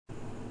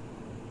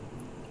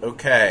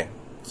Okay,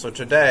 so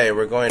today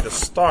we're going to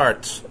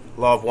start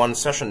Law of One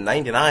Session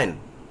 99.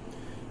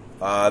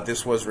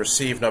 This was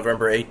received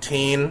November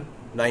 18,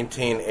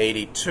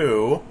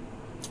 1982,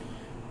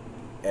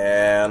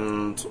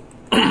 and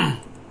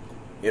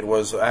it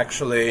was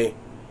actually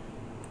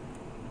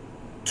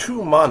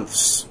 2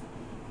 months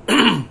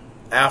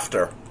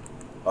after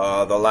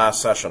the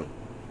last session.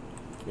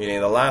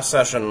 Meaning the last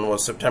session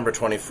was September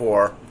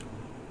 24,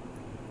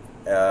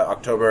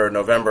 October,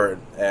 November,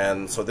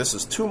 and so this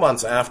is 2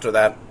 months after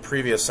that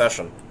previous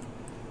session.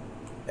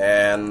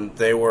 And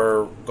they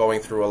were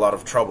going through a lot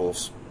of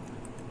troubles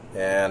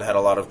and had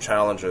a lot of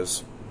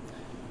challenges.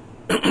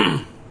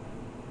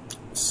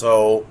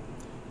 So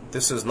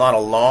this is not a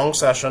long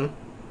session.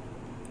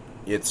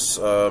 It's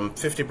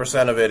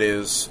 50% of it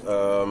is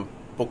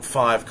Book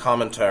 5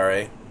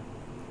 commentary.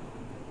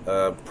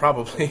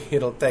 Probably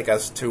it'll take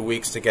us 2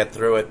 weeks to get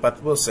through it,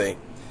 but we'll see.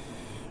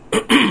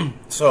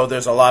 So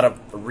there's a lot of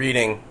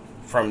reading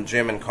from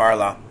Jim and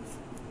Carla,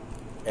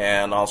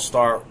 and I'll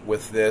start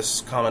with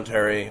this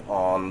commentary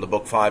on the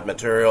Book 5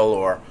 material,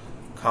 or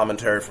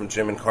commentary from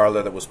Jim and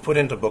Carla that was put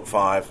into Book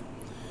 5.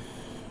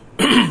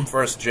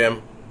 First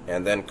Jim,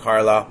 and then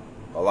Carla.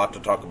 A lot to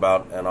talk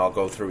about, and I'll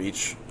go through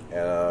each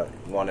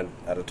one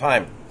at a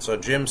time. So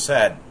Jim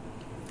said,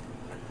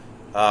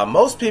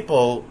 most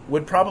people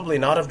would probably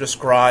not have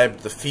described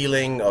the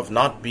feeling of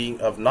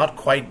not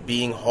quite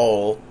being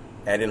whole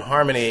and in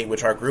harmony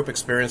which our group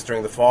experienced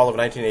during the fall of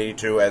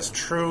 1982 as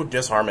true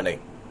disharmony.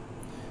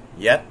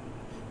 Yet,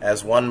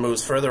 as one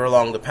moves further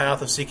along the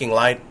path of seeking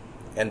light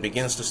and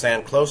begins to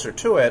stand closer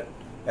to it,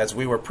 as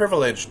we were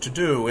privileged to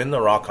do in the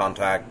raw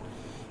contact,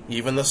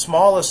 even the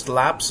smallest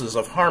lapses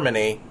of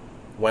harmony,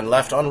 when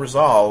left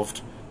unresolved,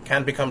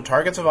 can become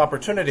targets of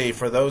opportunity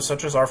for those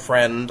such as our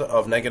friend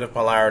of negative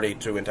polarity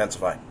to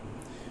intensify.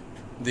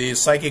 These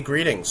psychic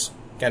readings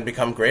can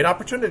become great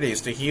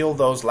opportunities to heal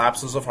those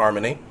lapses of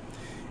harmony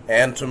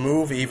and to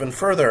move even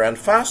further and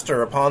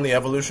faster upon the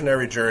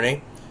evolutionary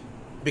journey,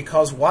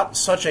 because what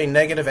such a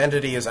negative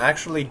entity is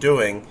actually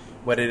doing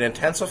when it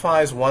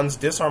intensifies one's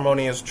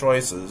disharmonious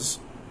choices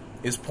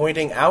is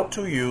pointing out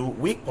to you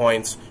weak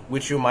points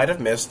which you might have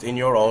missed in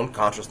your own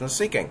consciousness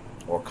seeking,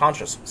 or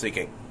conscious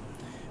seeking.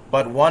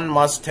 But one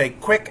must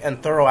take quick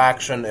and thorough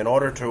action in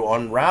order to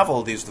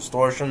unravel these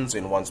distortions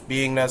in one's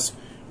beingness,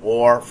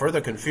 or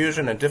further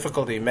confusion and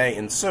difficulty may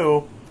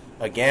ensue,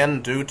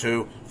 again due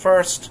to,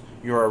 first,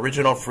 your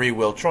original free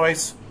will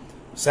choice,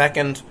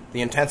 second,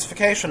 the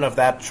intensification of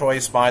that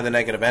choice by the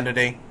negative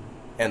entity,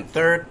 and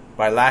third,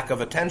 by lack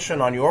of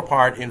attention on your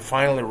part in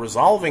finally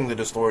resolving the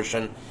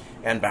distortion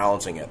and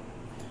balancing it.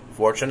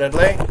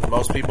 Fortunately,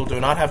 most people do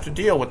not have to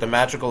deal with the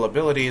magical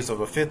abilities of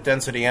a fifth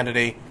density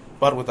entity,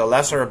 but with the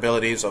lesser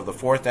abilities of the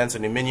fourth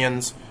density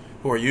minions,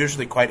 who are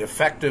usually quite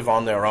effective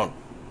on their own.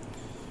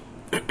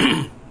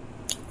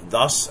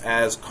 Thus,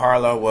 as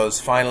Carla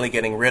was finally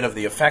getting rid of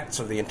the effects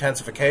of the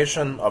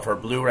intensification of her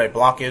Blu-ray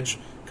blockage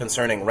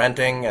concerning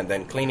renting and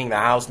then cleaning the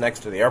house next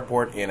to the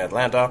airport in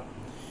Atlanta,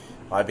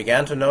 I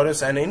began to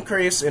notice an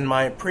increase in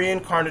my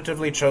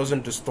pre-incarnatively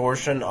chosen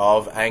distortion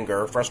of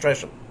anger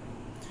frustration.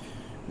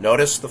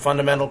 Notice the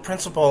fundamental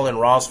principle in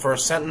Ra's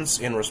first sentence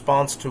in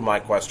response to my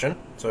question,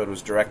 so it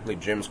was directly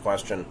Jim's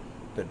question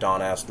that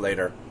Don asked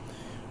later.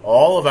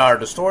 All of our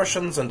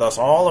distortions, and thus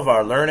all of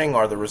our learning,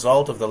 are the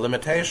result of the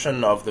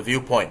limitation of the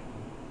viewpoint.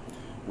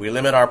 We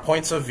limit our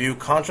points of view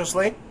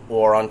consciously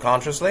or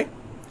unconsciously,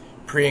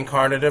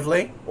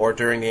 pre-incarnatively or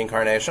during the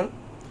incarnation,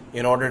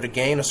 in order to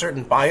gain a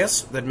certain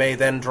bias that may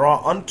then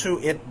draw unto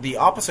it the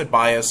opposite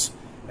bias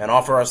and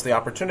offer us the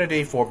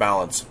opportunity for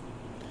balance.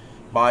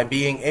 By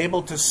being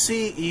able to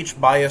see each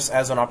bias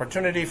as an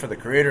opportunity for the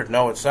Creator to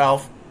know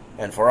itself,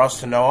 and for us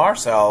to know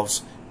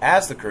ourselves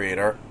as the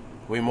Creator,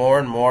 we more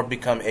and more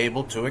become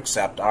able to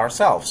accept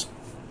ourselves.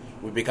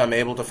 We become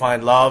able to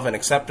find love and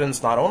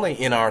acceptance not only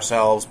in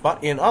ourselves,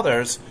 but in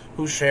others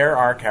who share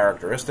our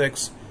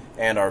characteristics,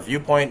 and our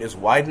viewpoint is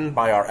widened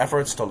by our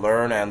efforts to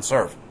learn and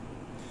serve.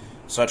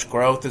 Such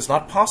growth is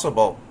not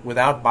possible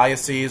without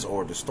biases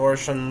or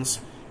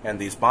distortions, and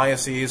these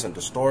biases and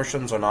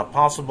distortions are not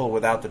possible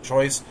without the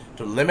choice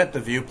to limit the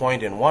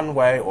viewpoint in one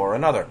way or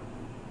another.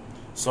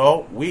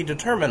 So, we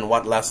determine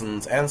what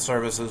lessons and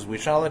services we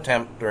shall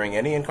attempt during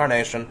any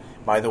incarnation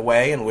by the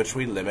way in which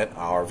we limit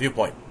our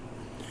viewpoint.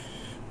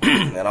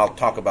 And I'll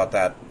talk about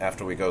that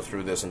after we go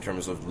through this in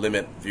terms of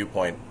limit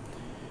viewpoint.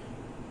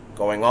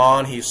 Going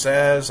on, he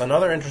says,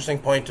 another interesting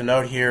point to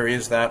note here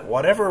is that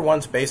whatever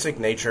one's basic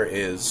nature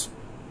is,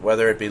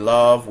 whether it be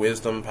love,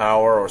 wisdom,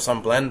 power, or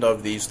some blend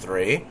of these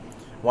three,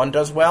 one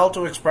does well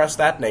to express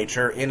that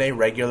nature in a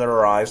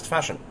regularized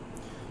fashion.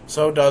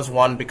 So does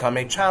one become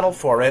a channel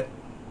for it,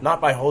 not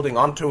by holding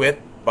on to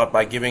it, but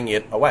by giving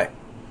it away.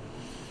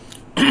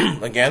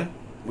 Again,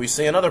 we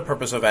see another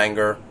purpose of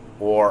anger,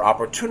 or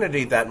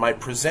opportunity that might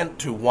present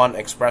to one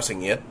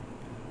expressing it,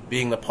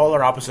 being the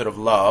polar opposite of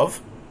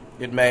love.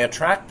 It may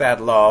attract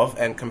that love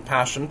and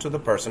compassion to the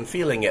person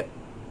feeling it.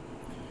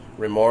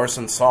 Remorse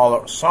and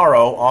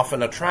sorrow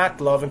often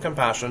attract love and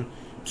compassion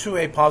to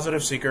a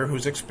positive seeker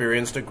who's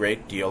experienced a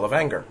great deal of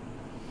anger.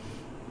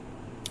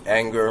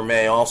 Anger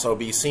may also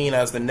be seen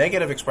as the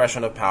negative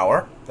expression of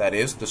power, that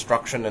is,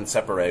 destruction and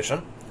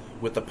separation,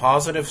 with the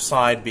positive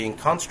side being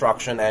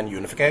construction and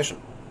unification.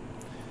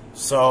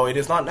 So it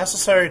is not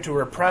necessary to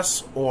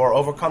repress or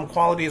overcome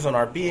qualities in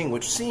our being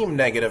which seem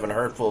negative and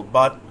hurtful,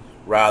 but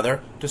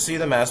rather to see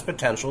them as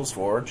potentials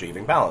for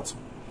achieving balance.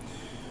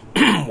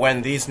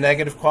 When these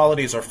negative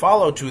qualities are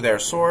followed to their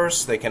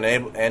source, they can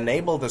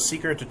enable the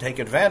seeker to take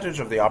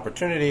advantage of the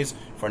opportunities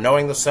for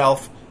knowing the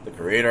self, the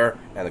creator,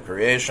 and the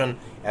creation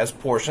as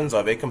portions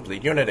of a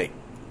complete unity.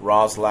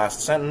 Ra's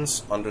last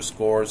sentence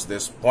underscores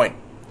this point.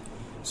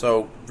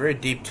 So, very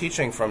deep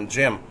teaching from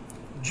Jim.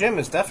 Jim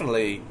is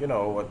definitely,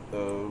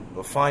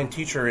 a fine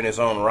teacher in his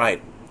own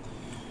right.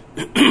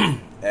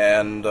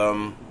 And,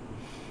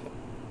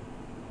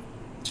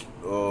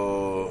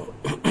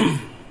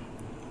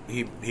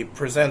 he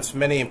presents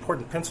many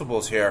important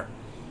principles here.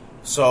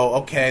 So,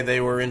 okay, they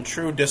were in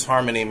true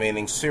disharmony,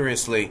 meaning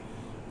seriously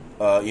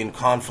in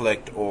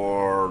conflict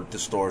or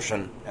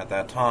distortion at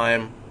that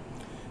time.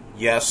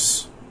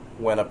 Yes,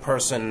 when a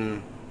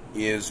person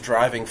is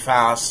driving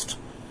fast,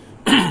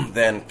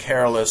 then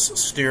careless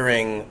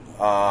steering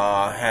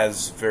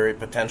has very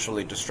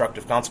potentially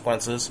destructive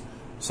consequences.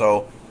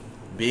 So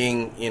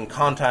being in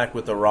contact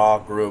with the Ra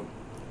group,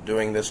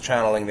 doing this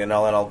channeling, the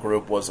NLNL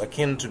group, was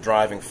akin to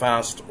driving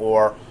fast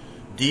or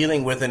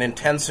dealing with an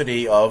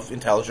intensity of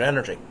intelligent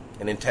energy,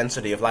 an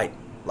intensity of light.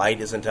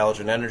 Light is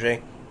intelligent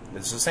energy.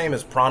 It's the same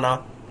as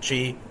prana,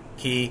 chi,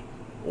 ki,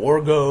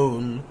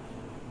 orgone.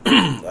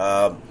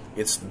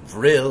 It's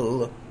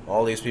vril.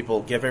 All these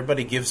people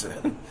everybody gives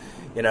it.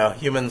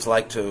 Humans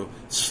like to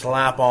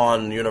slap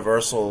on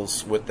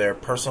universals with their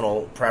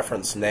personal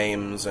preference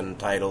names and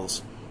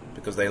titles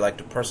because they like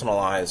to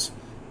personalize,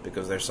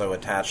 because they're so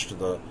attached to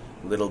the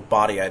little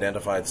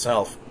body-identified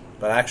self.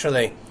 But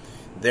actually,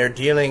 they're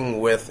dealing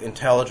with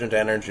intelligent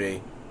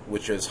energy,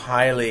 which is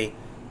highly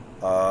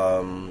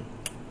of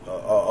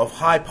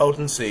high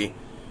potency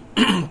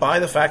by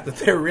the fact that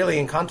they're really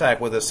in contact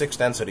with a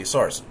sixth-density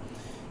source.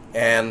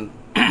 And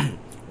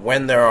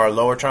when there are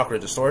lower chakra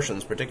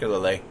distortions,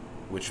 particularly,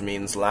 which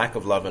means lack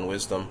of love and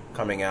wisdom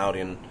coming out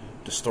in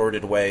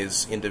distorted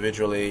ways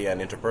individually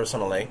and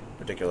interpersonally,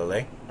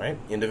 particularly, right?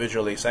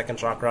 Individually, second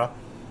chakra,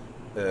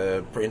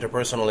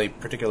 interpersonally,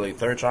 particularly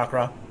third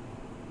chakra,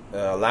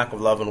 lack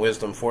of love and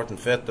wisdom, fourth and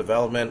fifth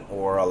development,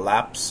 or a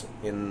lapse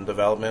in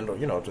development, or,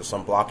 just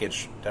some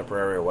blockage,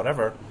 temporary or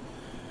whatever,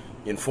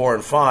 in 4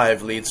 and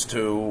 5 leads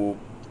to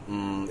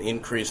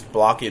increased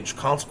blockage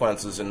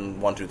consequences in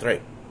 1, 2,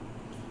 3.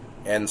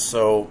 And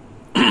so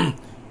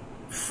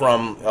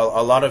from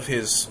a lot of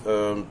his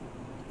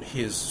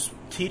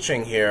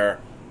teaching here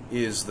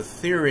is the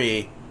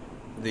theory,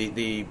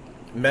 the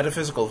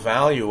metaphysical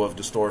value of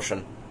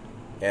distortion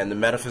and the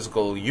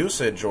metaphysical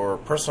usage or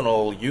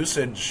personal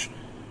usage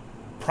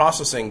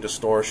processing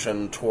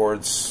distortion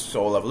towards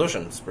soul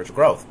evolution, spiritual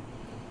growth.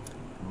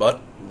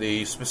 But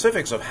the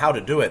specifics of how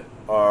to do it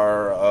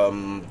are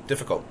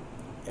difficult,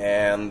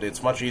 and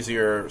it's much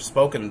easier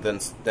spoken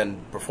than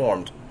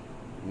performed,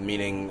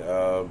 meaning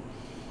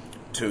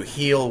to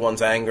heal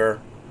one's anger,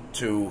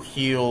 to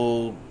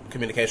heal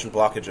communication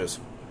blockages.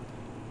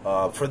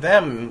 For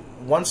them,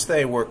 once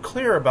they were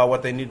clear about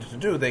what they needed to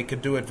do, they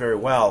could do it very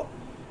well.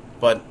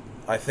 But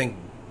I think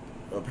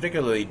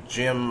particularly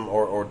Jim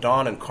or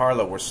Don and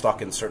Carla were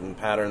stuck in certain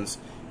patterns,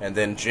 and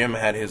then Jim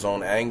had his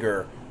own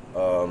anger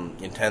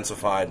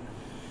intensified,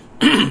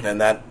 and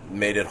that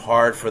made it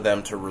hard for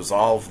them to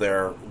resolve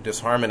their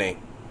disharmony.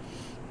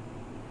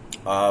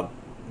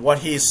 What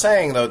he's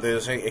saying, though,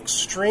 there's an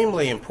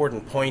extremely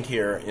important point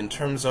here in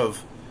terms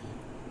of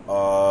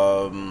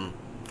a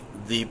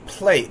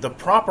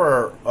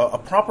proper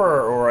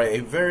or a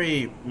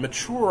very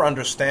mature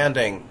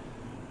understanding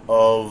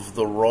of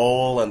the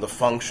role and the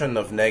function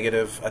of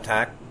negative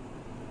attack.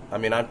 I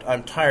mean,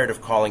 I'm tired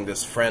of calling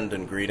this friend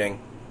and greeting.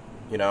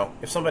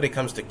 If somebody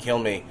comes to kill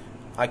me,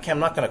 I'm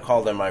not going to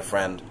call them my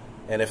friend.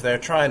 And if they're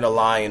trying to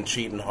lie and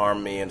cheat and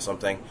harm me and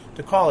something,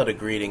 to call it a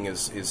greeting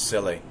is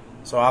silly.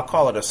 So I'll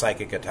call it a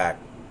psychic attack.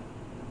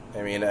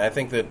 I mean, I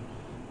think that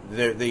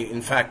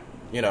in fact,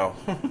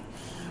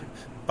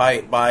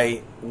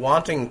 by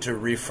wanting to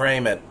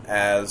reframe it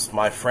as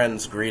my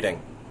friend's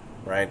greeting,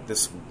 right?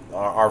 This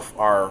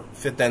our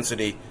fifth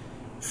density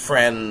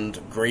friend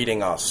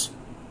greeting us.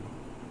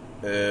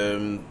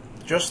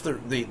 Just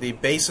the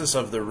basis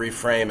of the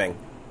reframing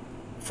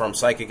from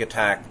psychic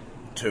attack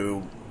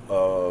to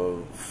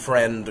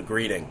friend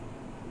greeting,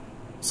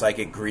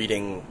 psychic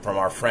greeting from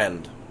our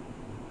friend.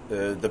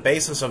 The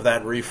basis of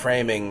that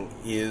reframing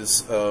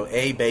is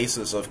a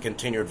basis of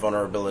continued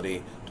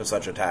vulnerability to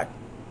such attack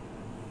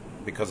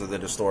because of the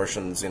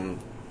distortions in,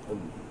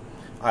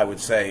 I would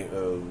say,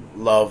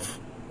 love,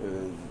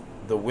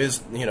 the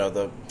wisdom,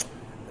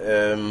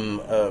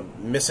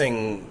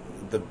 missing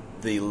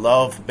the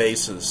love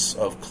basis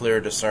of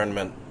clear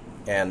discernment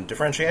and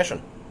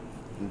differentiation,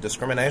 and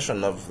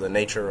discrimination of the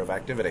nature of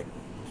activity.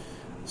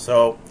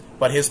 So,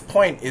 but his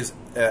point is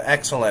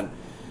excellent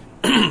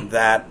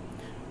that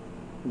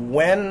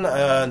when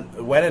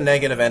a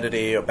negative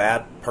entity, a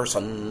bad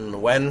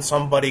person, when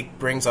somebody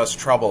brings us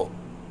trouble,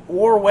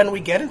 or when we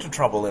get into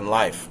trouble in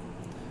life,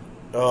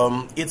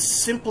 it's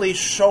simply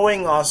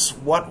showing us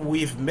what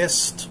we've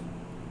missed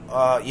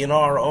in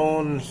our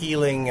own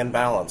healing and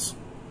balance.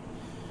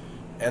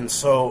 And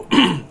so,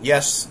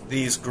 yes,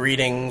 these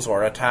greetings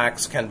or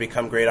attacks can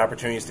become great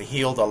opportunities to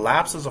heal the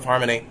lapses of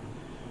harmony.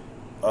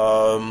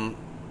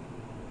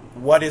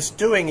 What it's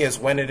doing is,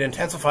 when it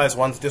intensifies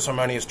one's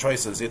disharmonious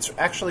choices, it's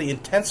actually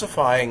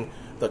intensifying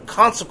the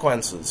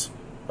consequences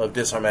of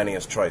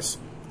disharmonious choice.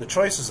 The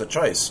choice is a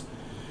choice.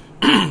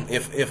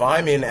 If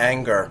I'm in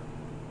anger,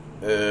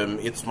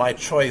 it's my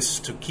choice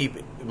to keep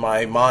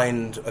my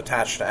mind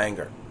attached to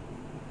anger.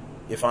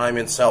 If I'm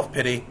in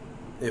self-pity,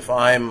 if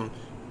I'm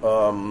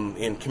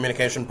in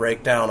communication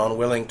breakdown,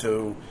 unwilling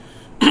to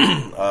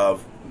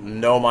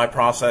know my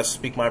process,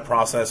 speak my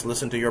process,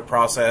 listen to your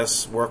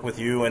process, work with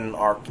you in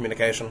our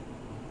communication,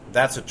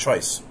 that's a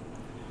choice.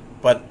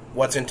 But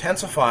what's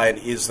intensified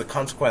is the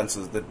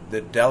consequences,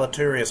 the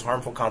deleterious,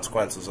 harmful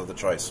consequences of the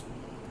choice.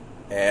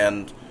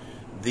 And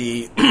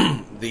the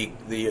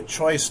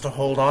choice to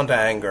hold on to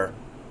anger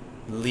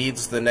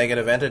leads the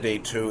negative entity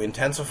to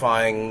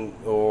intensifying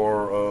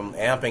or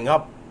amping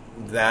up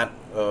that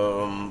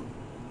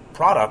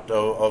product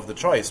of the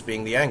choice,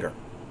 being the anger.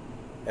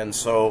 And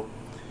so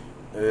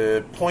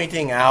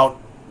pointing out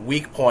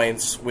weak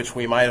points which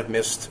we might have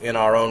missed in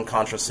our own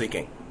conscious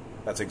seeking.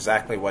 That's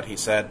exactly what he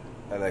said,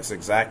 and that's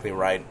exactly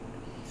right.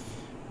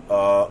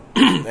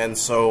 And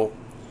so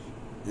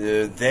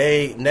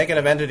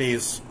negative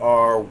entities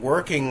are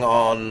working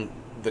on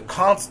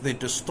the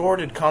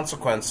distorted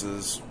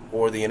consequences,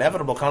 or the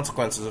inevitable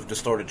consequences of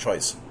distorted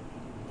choice.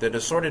 The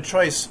distorted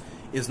choice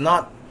is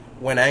not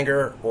when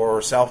anger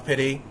or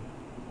self-pity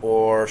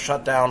or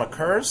shutdown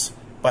occurs,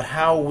 but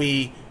how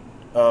we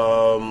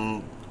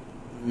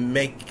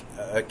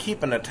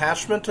keep an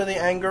attachment to the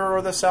anger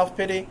or the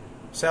self-pity,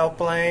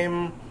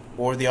 self-blame,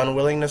 or the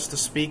unwillingness to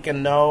speak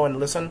and know and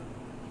listen.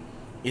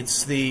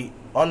 It's the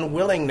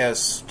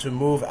unwillingness to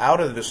move out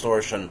of the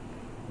distortion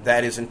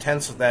that is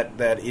intense,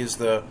 that is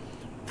the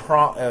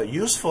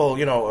useful,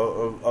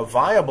 a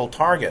viable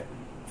target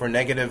for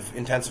negative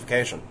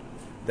intensification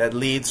that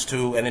leads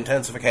to an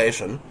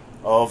intensification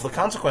of the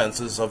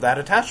consequences of that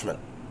attachment,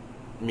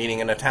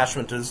 meaning an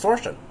attachment to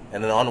distortion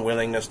and an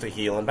unwillingness to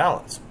heal and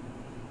balance.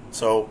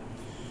 So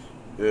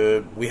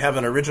we have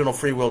an original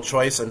free will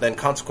choice and then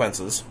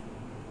consequences.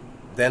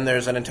 Then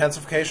there's an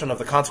intensification of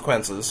the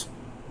consequences,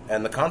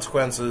 and the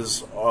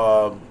consequences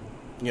are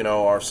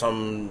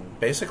some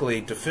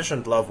basically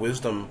deficient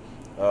love-wisdom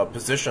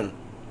position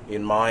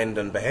in mind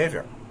and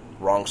behavior.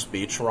 Wrong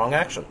speech, wrong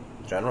action,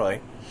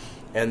 generally.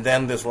 And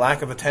then this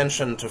lack of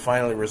attention to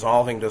finally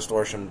resolving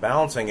distortion,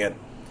 balancing it.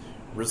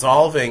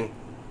 Resolving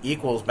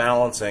equals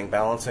balancing.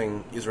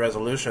 Balancing is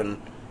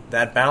resolution.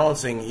 That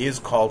balancing is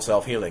called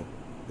self-healing.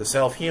 The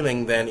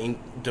self-healing then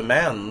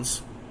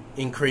demands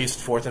increased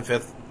 4th and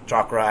 5th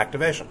chakra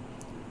activation.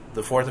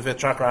 The 4th and 5th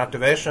chakra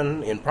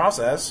activation in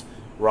process,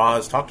 Ra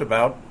has talked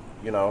about,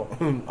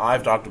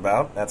 I've talked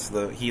about, that's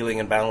the Healing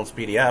and Balance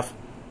PDF.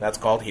 That's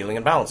called Healing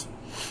and Balance.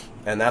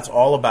 And that's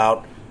all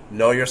about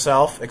know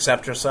yourself,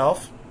 accept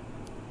yourself,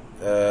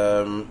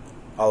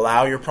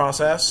 allow your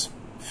process,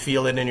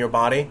 feel it in your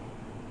body,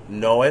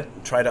 know it,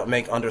 try to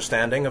make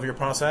understanding of your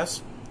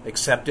process,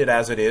 accept it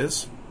as it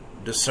is,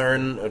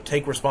 discern,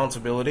 take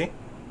responsibility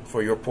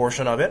for your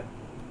portion of it,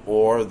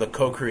 or the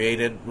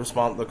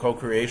the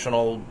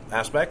co-creational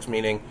aspects,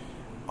 meaning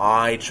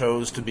I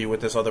chose to be with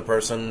this other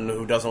person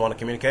who doesn't want to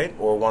communicate,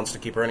 or wants to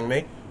keep hurting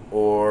me,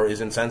 or is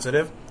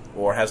insensitive,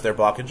 or has their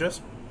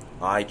blockages.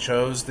 I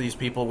chose these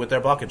people with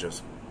their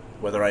blockages,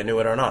 whether I knew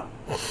it or not.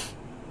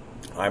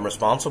 I'm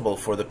responsible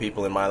for the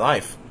people in my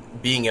life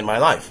being in my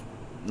life,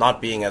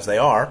 not being as they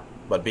are,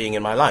 but being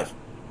in my life.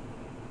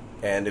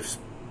 And if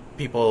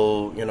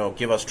people,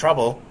 give us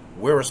trouble,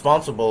 we're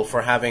responsible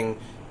for having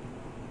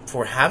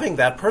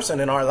that person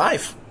in our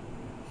life,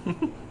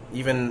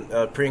 even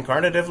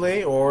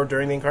pre-incarnatively or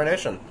during the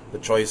incarnation. The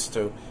choice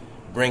to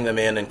bring them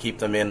in and keep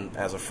them in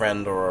as a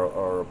friend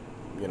or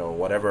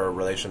whatever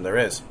relation there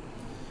is.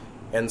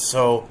 And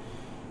so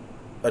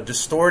a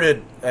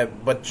distorted,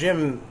 but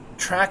Jim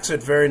tracks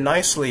it very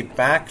nicely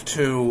back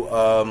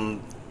to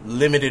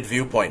limited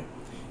viewpoint.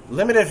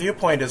 Limited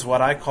viewpoint is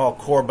what I call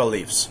core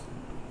beliefs.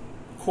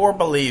 Core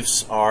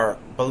beliefs are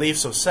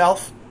beliefs of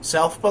self,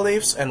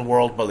 self-beliefs, and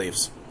world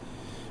beliefs.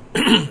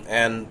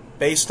 And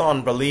based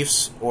on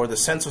beliefs or the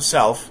sense of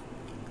self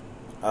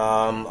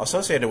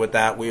associated with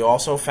that, we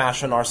also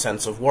fashion our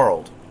sense of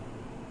world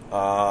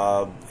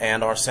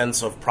and our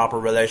sense of proper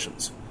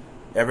relations.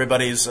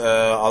 Everybody's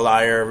a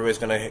liar, everybody's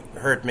going to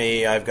hurt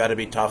me, I've got to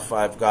be tough,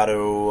 I've got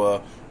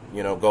to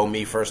go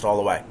me first all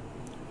the way.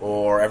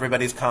 Or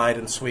everybody's kind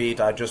and sweet,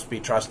 I just be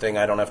trusting,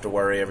 I don't have to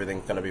worry,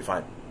 everything's going to be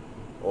fine.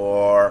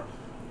 Or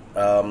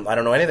I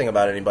don't know anything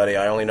about anybody,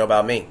 I only know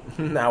about me,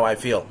 how I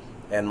feel.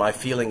 And my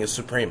feeling is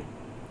supreme.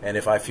 And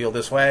if I feel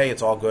this way,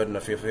 it's all good, and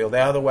if you feel the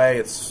other way,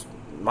 it's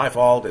my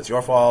fault, it's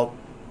your fault,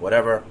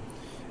 whatever.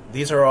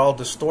 these are all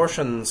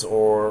distortions,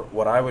 or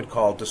what I would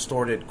call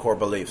distorted core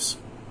beliefs.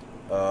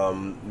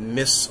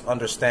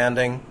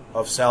 Misunderstanding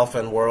of self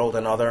and world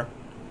and other.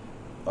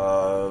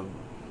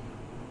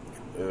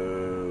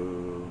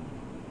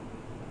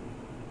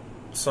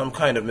 Some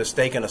kind of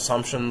mistaken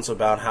assumptions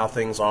about how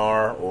things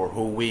are or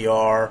who we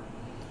are.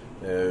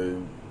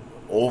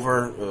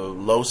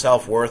 Low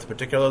self-worth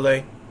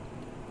particularly,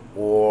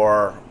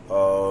 or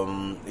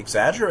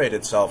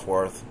exaggerated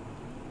self-worth,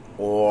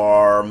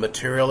 or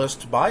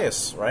materialist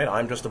bias, right?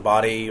 I'm just a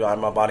body,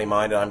 I'm a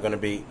body-mind, and I'm going to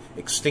be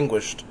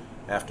extinguished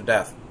after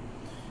death.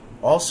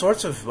 All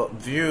sorts of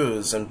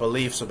views and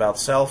beliefs about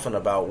self and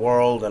about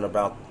world and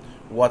about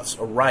what's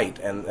right,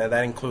 and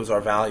that includes our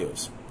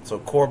values. So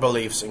core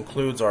beliefs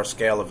includes our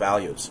scale of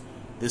values.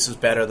 This is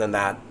better than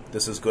that,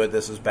 this is good,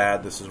 this is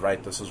bad, this is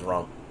right, this is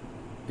wrong.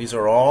 These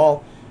are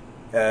all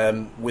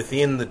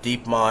within the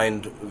deep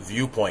mind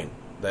viewpoint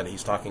that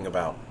he's talking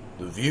about.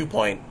 The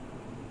viewpoint,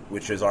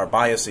 which is our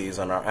biases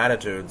and our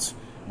attitudes,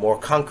 more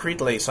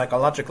concretely,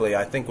 psychologically,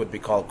 I think would be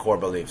called core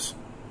beliefs.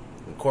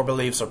 And core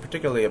beliefs are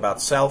particularly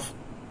about self,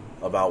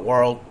 about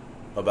world,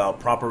 about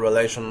proper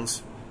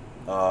relations,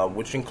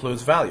 which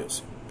includes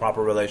values.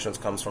 Proper relations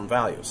comes from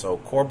values. So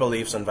core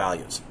beliefs and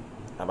values.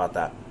 How about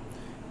that?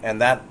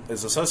 And that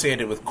is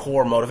associated with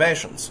core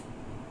motivations.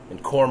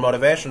 And core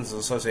motivations is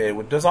associated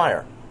with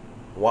desire.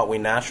 What we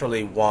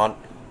naturally want,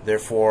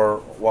 therefore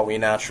what we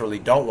naturally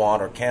don't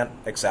want or can't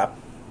accept.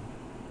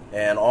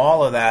 And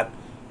all of that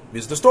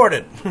is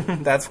distorted.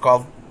 That's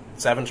called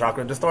seven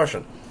chakra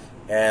distortion.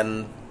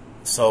 And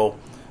so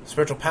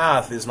spiritual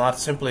path is not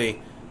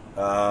simply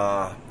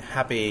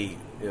happy,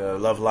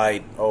 love,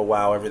 light, oh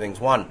wow,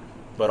 everything's one,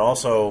 but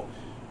also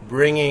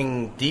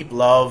bringing deep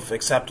love,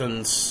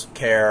 acceptance,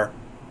 care,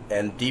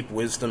 and deep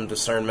wisdom,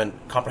 discernment,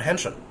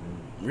 comprehension,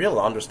 real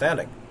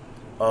understanding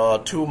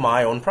to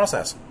my own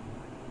process.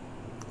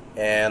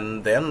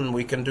 And then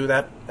we can do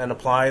that and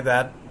apply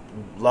that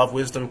love,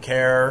 wisdom,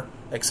 care,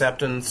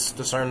 acceptance,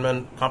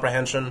 discernment,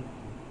 comprehension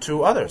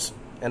to others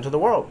and to the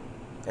world.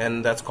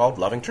 And that's called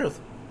loving truth.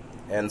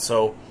 And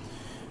so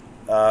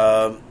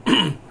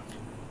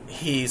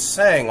he's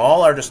saying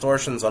all our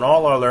distortions and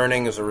all our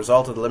learning is a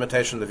result of the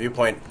limitation of the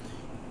viewpoint,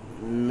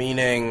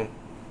 meaning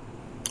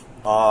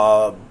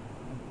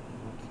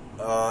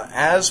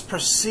as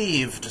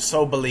perceived,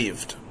 so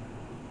believed.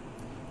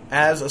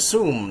 As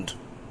assumed,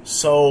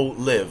 so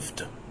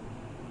lived.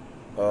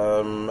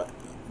 The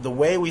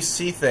way we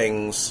see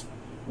things,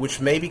 which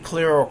may be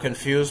clear or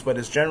confused, but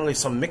is generally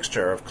some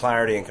mixture of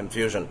clarity and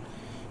confusion,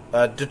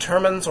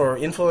 determines or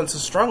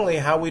influences strongly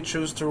how we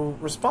choose to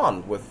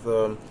respond with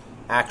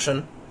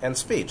action and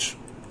speech.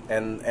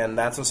 And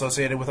that's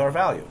associated with our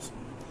values.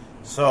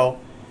 So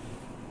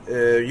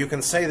you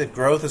can say that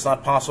growth is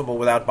not possible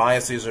without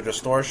biases or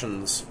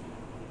distortions,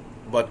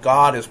 but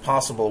God is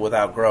possible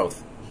without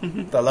growth.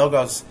 The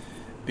Logos,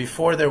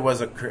 before there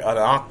was an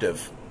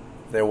octave,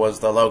 there was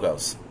the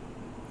Logos.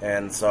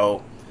 And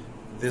so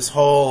this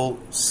whole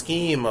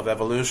scheme of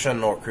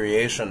evolution or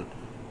creation,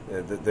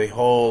 the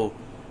whole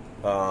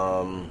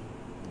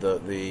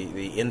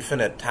the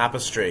infinite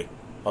tapestry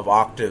of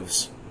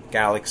octaves,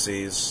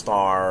 galaxies,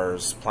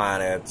 stars,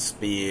 planets,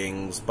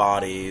 beings,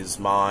 bodies,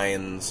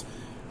 minds,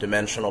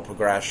 dimensional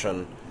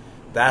progression,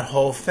 that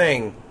whole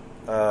thing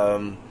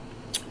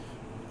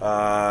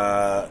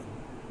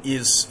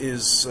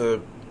is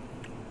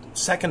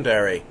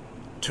secondary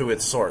to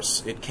its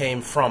source. It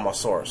came from a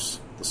source.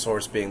 The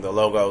source being the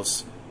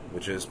Logos,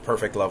 which is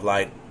perfect love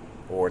light,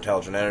 or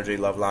intelligent energy,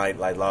 love light,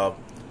 light love,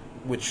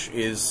 which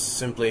is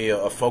simply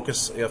a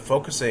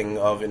focusing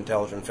of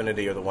intelligent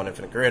infinity or the one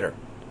infinite creator.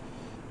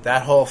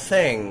 That whole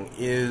thing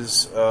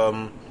is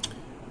for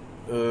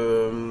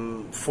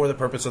the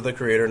purpose of the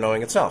creator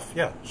knowing itself.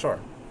 Yeah, sure.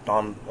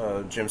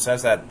 Jim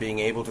says that, being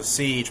able to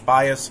see each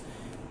bias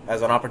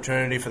as an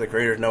opportunity for the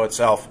creator to know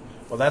itself.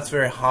 Well, that's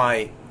very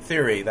high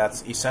theory.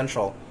 That's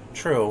essential,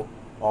 true.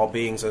 All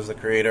beings as the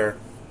creator,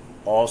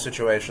 all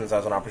situations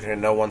as an opportunity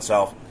to know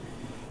oneself.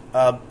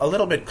 A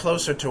little bit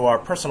closer to our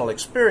personal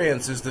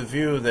experience is the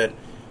view that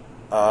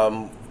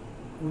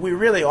we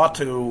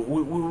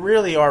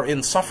really are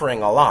in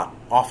suffering a lot,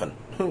 often.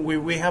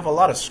 We have a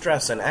lot of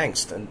stress and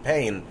angst and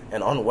pain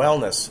and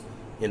unwellness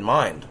in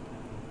mind.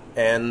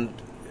 And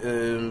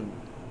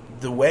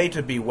the way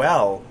to be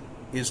well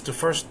is to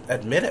first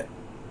admit it,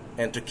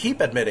 and to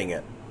keep admitting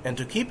it, and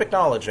to keep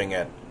acknowledging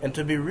it, and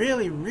to be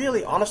really,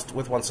 really honest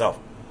with oneself.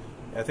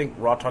 I think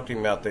Ra talking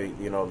about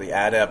the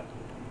adept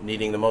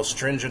needing the most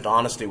stringent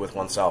honesty with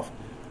oneself.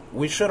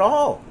 We should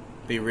all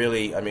be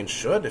really,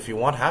 if you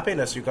want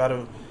happiness, you got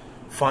to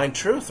find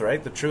truth,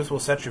 right? The truth will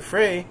set you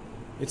free.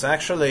 It's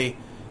actually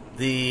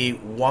the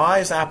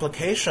wise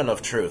application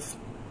of truth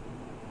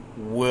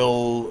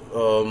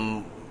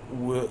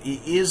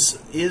is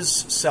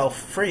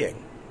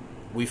self-freeing.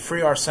 We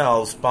free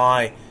ourselves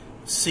by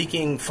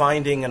seeking,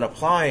 finding, and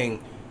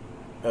applying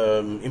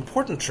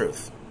important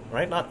truth,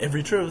 right? Not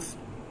every truth,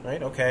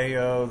 right? Okay,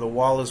 the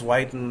wall is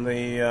white and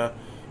the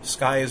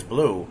sky is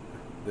blue.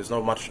 There's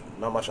not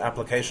much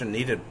application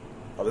needed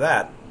of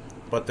that,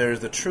 but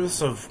there's the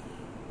truths of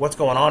what's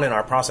going on in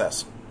our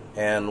process,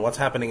 and what's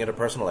happening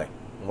interpersonally,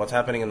 and what's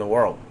happening in the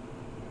world,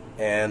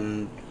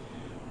 and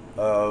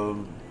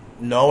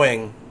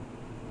knowing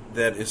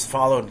that is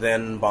followed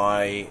then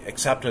by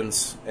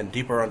acceptance and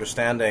deeper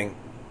understanding,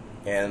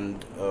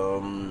 and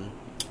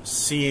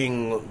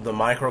seeing the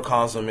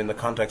microcosm in the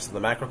context of the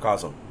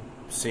macrocosm,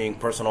 seeing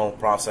personal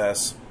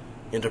process,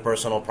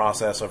 interpersonal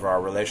process of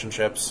our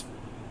relationships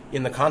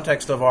in the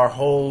context of our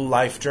whole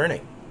life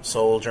journey,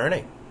 soul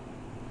journey,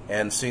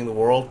 and seeing the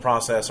world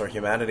process or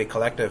humanity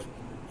collective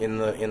in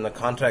the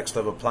context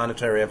of a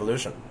planetary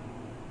evolution,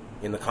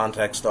 in the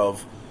context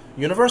of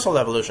universal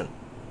evolution,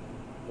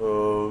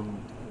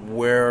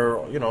 where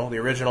the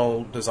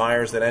original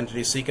desires that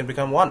entities seek and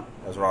become one,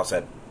 as Ra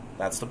said.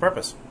 That's the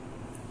purpose.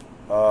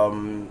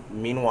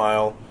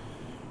 Meanwhile,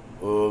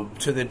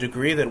 to the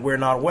degree that we're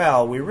not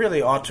well, we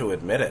really ought to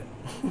admit it.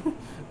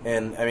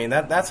 And I mean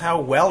that's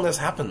how wellness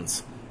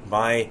happens,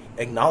 by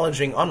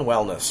acknowledging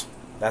unwellness.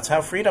 That's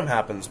how freedom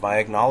happens, by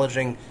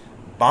acknowledging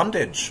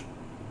bondage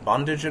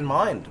in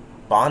mind,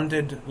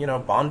 bondage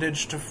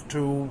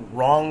to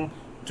wrong,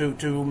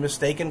 to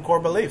mistaken core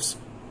beliefs,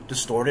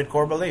 distorted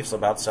core beliefs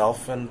about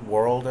self and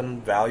world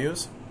and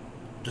values,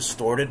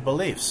 distorted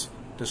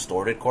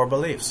core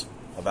beliefs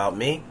about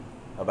me,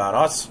 about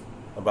us,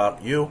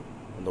 about you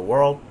and the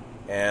world,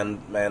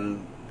 and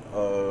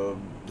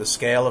the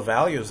scale of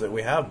values that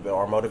we have,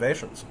 our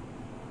motivations.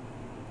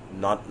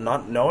 Not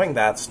knowing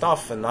that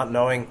stuff, and not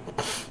knowing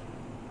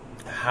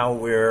how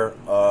we're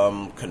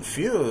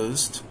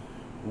confused,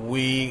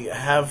 we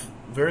have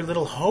very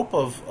little hope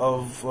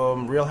of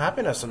real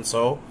happiness. And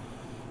so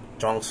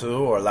Zhuangzi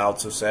or Lao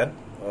Tzu said,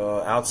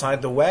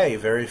 outside the way,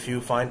 very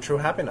few find true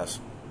happiness.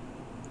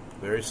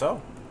 Very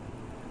so.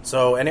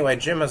 So anyway,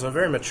 Jim has a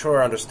very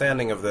mature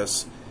understanding of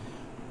this.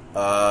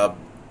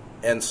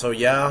 And so,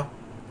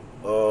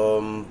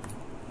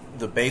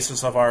 the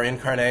basis of our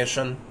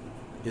incarnation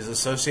is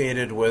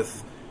associated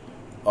with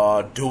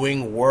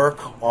doing work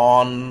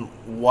on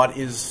what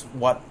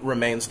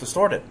remains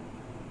distorted.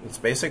 It's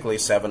basically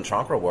 7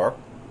 chakra work,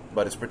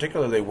 but it's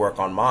particularly work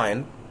on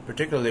mind,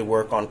 particularly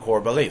work on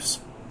core beliefs,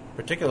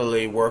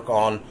 particularly work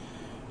on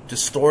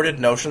distorted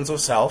notions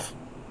of self,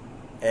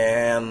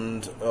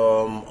 and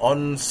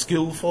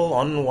unskillful,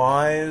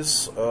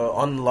 unwise,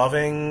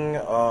 unloving,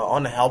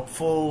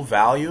 unhelpful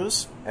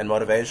values and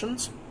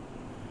motivations,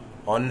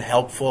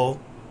 unhelpful,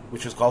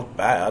 which is called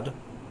bad,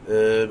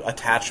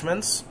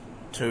 attachments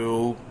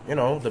to,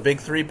 the big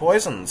 3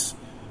 poisons,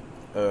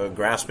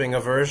 grasping,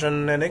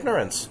 aversion, and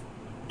ignorance,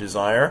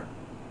 desire,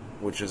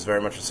 which is very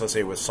much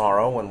associated with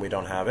sorrow when we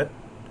don't have it,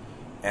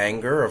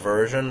 anger,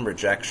 aversion,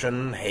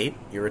 rejection, hate,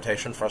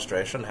 irritation,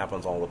 frustration,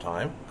 happens all the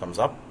time, comes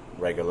up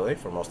regularly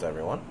for most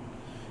everyone,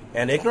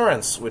 and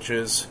ignorance, which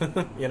is,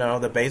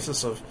 the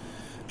basis of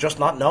just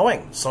not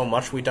knowing. So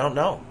much we don't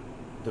know,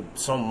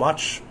 so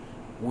much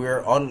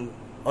we're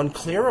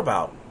unclear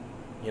about.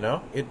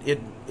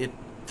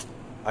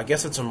 I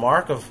guess it's a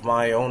mark of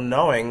my own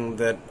knowing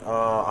that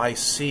I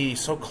see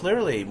so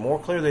clearly, more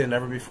clearly than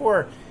ever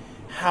before,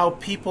 how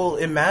people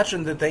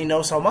imagine that they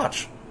know so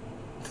much.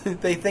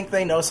 They think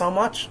they know so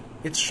much.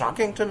 It's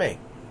shocking to me.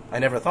 I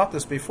never thought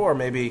this before.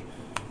 Maybe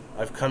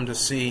I've come to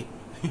see,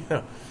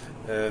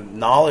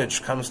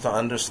 knowledge comes to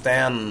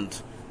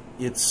understand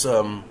its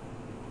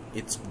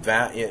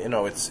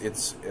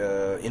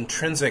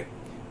intrinsic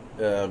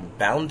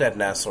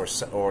boundedness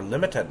or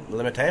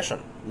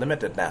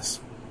limitedness.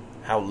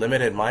 How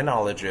limited my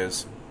knowledge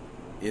is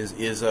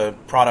a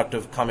product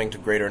of coming to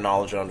greater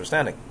knowledge and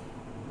understanding.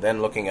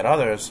 Then looking at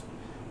others,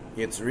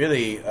 it's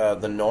really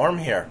the norm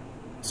here.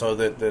 So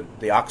that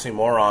the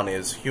oxymoron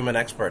is human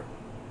expert,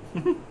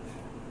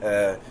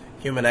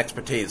 human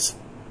expertise.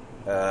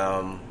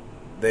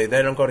 They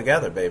don't go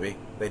together, baby.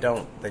 They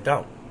don't.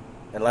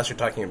 Unless you're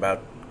talking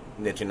about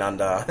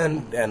Nityananda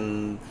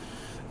and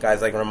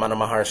guys like Ramana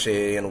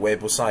Maharshi and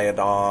Webu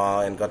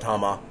Sayadaw and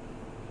Gautama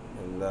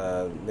and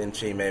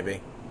Linchi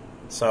maybe.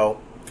 So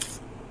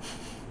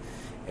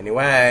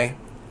anyway,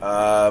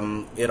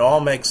 it all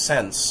makes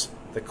sense.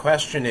 The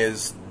question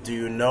is, do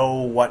you know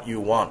what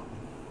you want?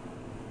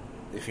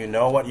 If you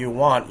know what you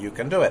want, you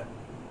can do it.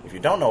 If you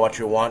don't know what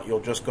you want, you'll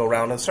just go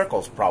round in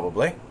circles,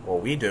 probably, or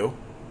we do.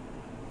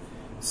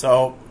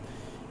 So,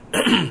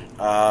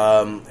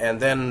 and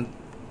then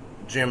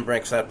Jim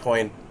breaks that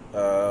point,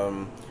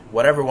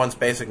 whatever one's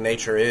basic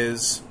nature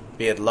is,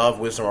 be it love,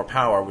 wisdom, or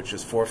power, which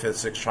is 4th,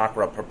 5th, 6th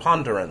chakra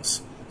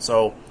preponderance.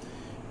 So,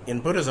 in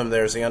Buddhism,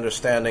 there's the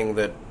understanding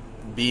that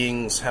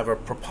beings have a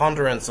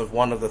preponderance of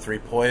one of the 3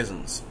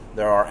 poisons.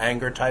 There are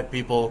anger-type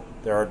people,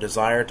 there are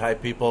desire-type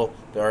people,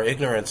 there are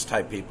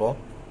ignorance-type people,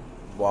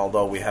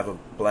 although we have a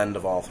blend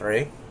of all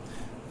 3.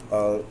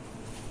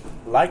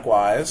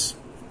 Likewise,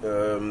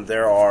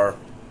 there are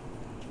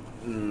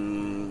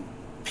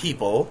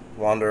people,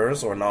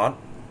 wanderers or not,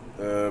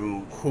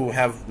 who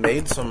have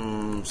made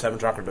some 7th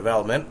chakra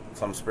development,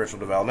 some spiritual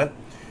development,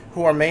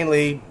 who are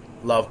mainly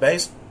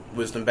love-based,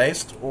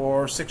 wisdom-based,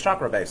 or 6th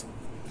chakra-based.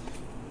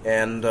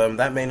 And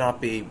that may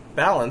not be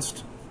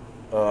balanced,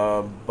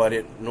 but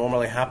it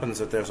normally happens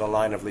that there's a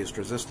line of least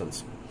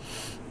resistance.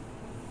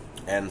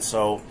 And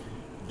so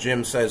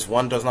Jim says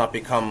one does not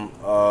become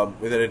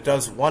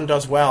one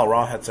does well.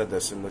 Ra had said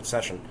this in the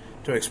session,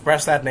 to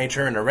express that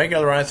nature in a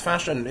regularized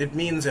fashion. It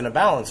means in a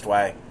balanced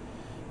way.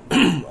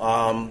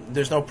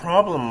 There's no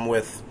problem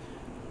with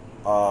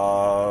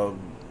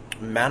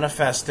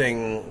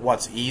manifesting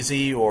what's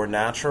easy or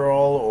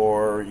natural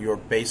or your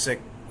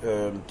basic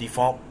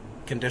default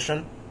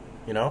condition.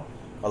 You know,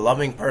 a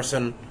loving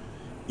person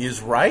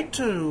is right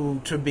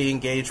to be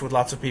engaged with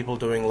lots of people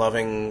being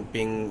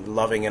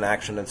loving in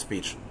action and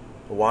speech.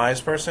 A wise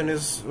person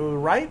is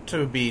right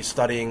to be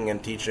studying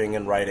and teaching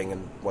and writing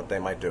and what they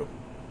might do.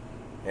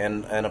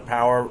 And a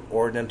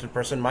power-oriented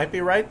person might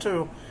be right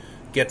to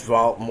get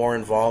more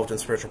involved in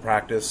spiritual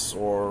practice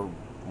or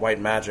white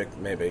magic,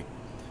 maybe,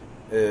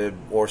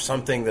 or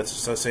something that's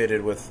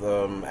associated with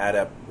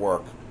adept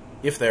work,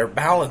 if they're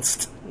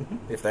balanced.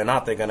 If they're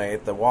not, they're going to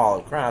hit the wall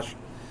and crash.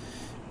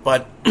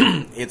 But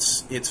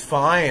it's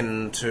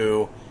fine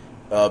to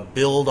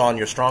build on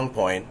your strong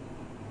point.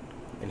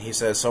 And he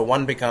says, so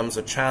one becomes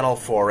a channel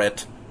for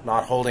it,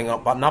 not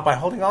by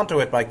holding on to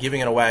it, by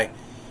giving it away.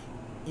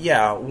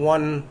 Yeah,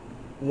 one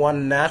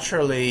lets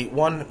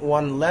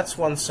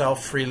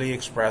oneself freely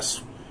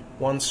express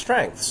one's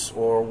strengths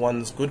or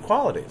one's good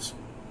qualities,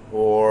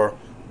 or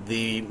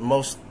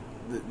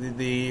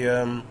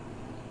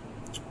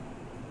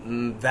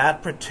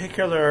that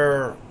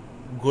particular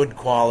good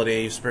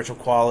quality, spiritual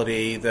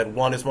quality that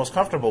one is most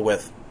comfortable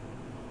with,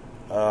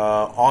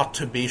 ought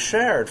to be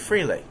shared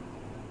freely.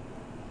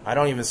 I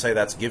don't even say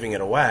that's giving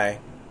it away,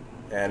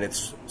 and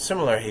it's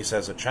similar, he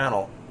says, a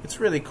channel. It's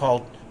really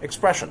called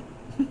expression.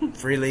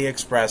 Freely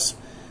express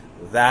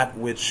that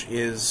which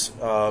is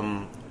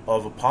of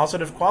a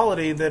positive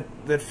quality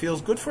that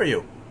feels good for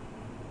you,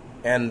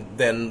 and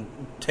then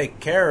take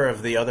care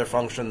of the other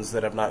functions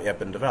that have not yet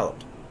been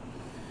developed.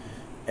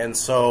 And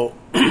so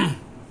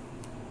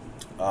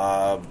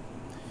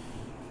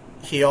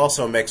he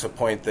also makes a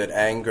point that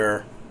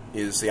anger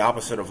is the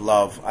opposite of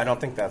love. I don't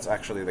think that's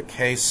actually the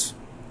case.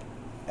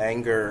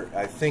 Anger,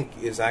 I think,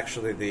 is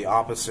actually the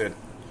opposite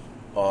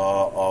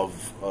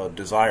of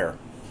desire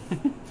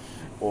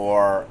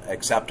or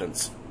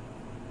acceptance.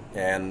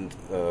 And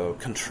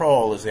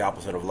control is the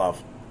opposite of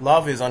love.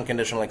 Love is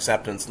unconditional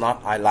acceptance,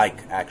 not I like,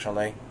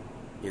 actually.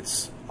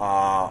 It's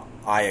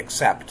I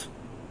accept.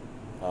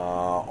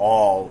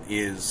 All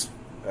is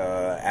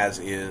as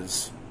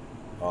is,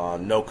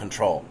 no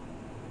control.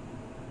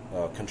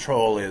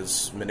 Control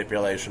is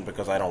manipulation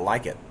because I don't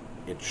like it.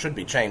 It should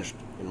be changed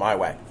in my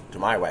way, to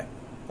my way.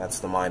 That's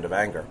the mind of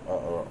anger,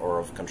 or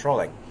of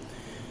controlling.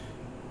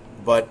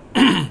 But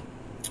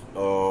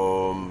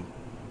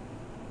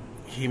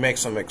he makes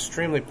some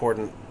extremely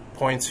important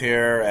points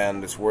here,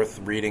 and it's worth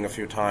reading a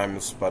few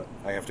times, but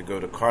I have to go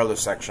to Carla's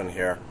section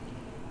here.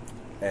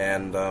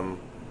 And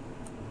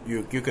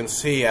you can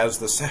see as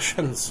the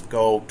sessions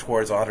go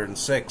towards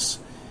 106,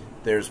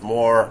 there's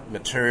more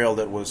material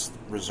that was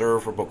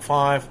reserved for Book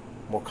 5,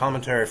 more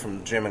commentary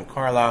from Jim and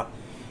Carla,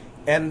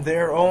 and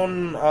their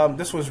own,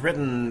 this was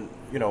written,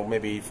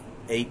 maybe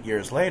 8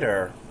 years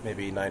later,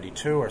 maybe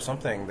 92 or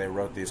something, they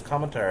wrote these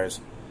commentaries.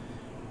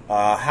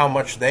 How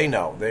much they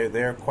know.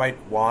 They're quite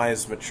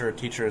wise, mature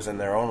teachers in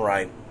their own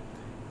right,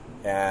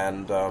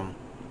 and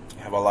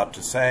have a lot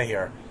to say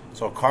here.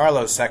 So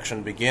Carla's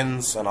section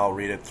begins, and I'll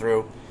read it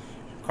through.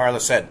 Carla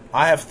said,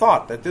 I have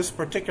thought that this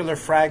particular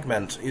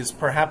fragment is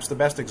perhaps the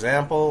best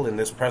example in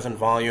this present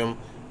volume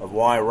of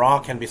why Ra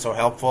can be so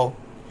helpful.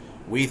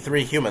 We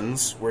three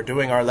humans were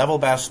doing our level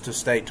best to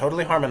stay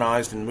totally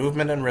harmonized in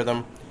movement and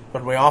rhythm,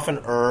 but we often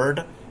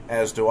erred,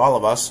 as do all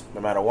of us,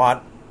 no matter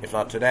what, if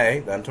not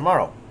today, then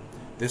tomorrow.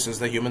 This is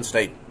the human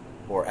state,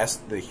 or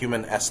the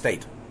human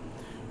estate.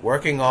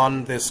 Working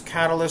on this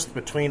catalyst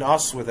between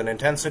us with an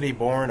intensity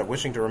born of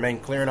wishing to remain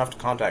clear enough to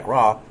contact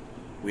Ra,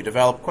 we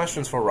developed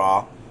questions for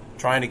Ra,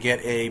 trying to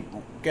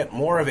get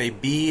more of a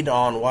bead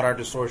on what our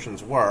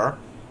distortions were,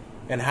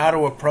 and how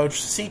to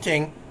approach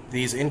seating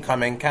these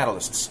incoming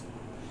catalysts.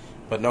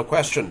 But no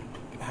question,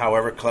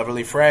 however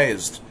cleverly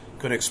phrased,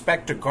 could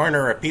expect to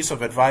garner a piece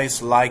of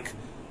advice like,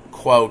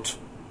 quote,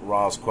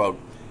 Ra's quote,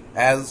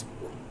 as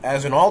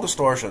in all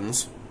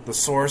distortions, the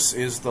source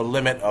is the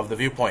limit of the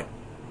viewpoint.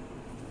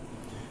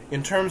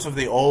 In terms of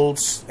the old,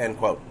 end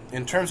quote,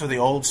 in terms of the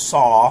old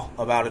saw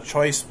about a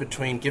choice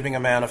between giving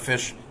a man a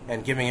fish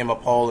and giving him a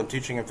pole and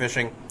teaching him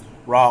fishing,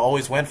 Ra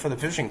always went for the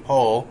fishing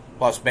pole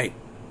plus bait,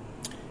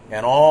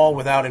 and all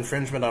without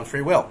infringement on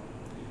free will.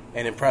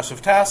 An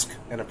impressive task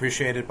and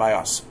appreciated by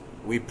us.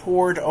 We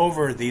pored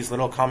over these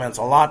little comments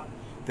a lot.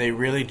 They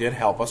really did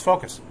help us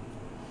focus.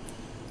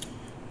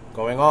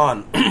 Going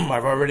on,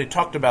 I've already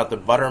talked about the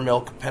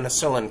buttermilk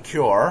penicillin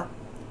cure.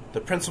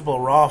 The principle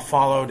Ra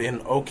followed in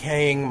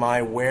okaying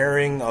my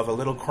wearing of a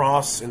little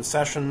cross in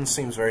session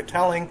seems very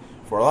telling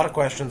for a lot of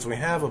questions we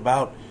have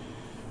about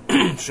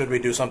should we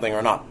do something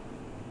or not.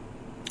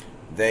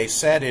 They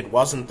said it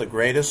wasn't the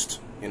greatest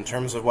in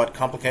terms of what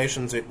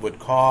complications it would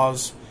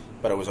cause,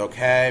 but it was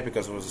okay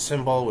because it was a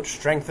symbol which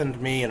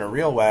strengthened me in a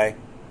real way.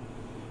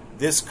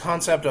 This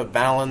concept of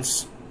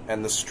balance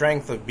and the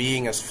strength of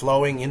being as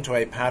flowing into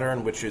a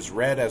pattern which is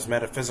read as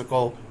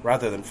metaphysical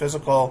rather than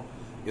physical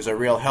is a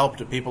real help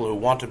to people who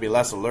want to be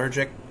less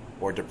allergic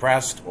or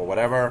depressed or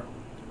whatever.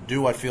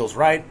 Do what feels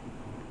right,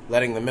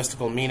 letting the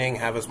mystical meaning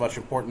have as much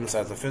importance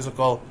as the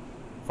physical.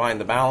 Find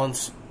the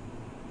balance.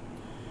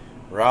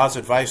 Ra's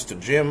advice to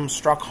Jim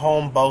struck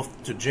home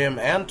both to Jim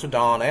and to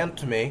Don and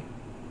to me.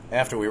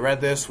 After we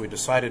read this, we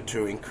decided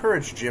to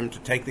encourage Jim to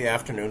take the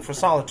afternoon for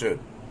solitude.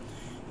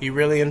 He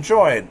really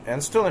enjoyed,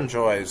 and still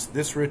enjoys,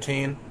 this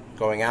routine,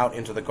 going out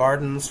into the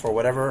gardens for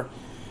whatever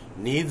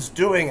needs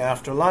doing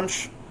after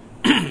lunch,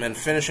 and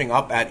finishing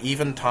up at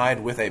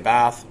eventide with a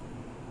bath.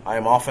 I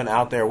am often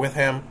out there with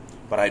him,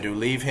 but I do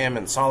leave him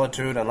in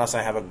solitude unless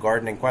I have a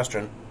gardening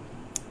question.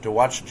 To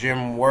watch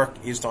Jim work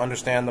is to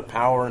understand the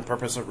power and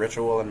purpose of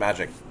ritual and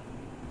magic.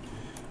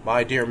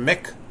 My dear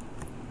Mick,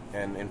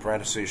 and in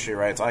parentheses she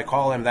writes, I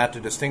call him that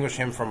to distinguish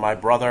him from my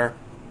brother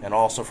and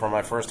also from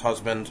my first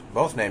husband,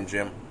 both named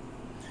Jim.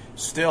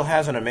 Still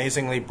has an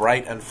amazingly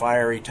bright and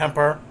fiery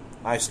temper.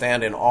 I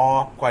stand in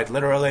awe, quite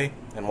literally,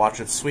 and watch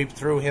it sweep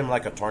through him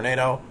like a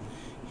tornado.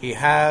 He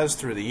has,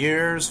 through the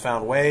years,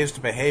 found ways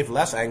to behave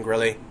less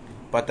angrily,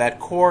 but that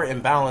core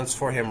imbalance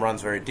for him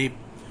runs very deep,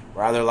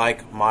 rather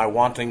like my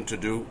wanting to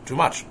do too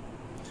much.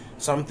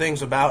 Some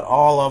things about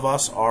all of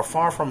us are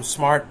far from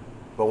smart,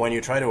 but when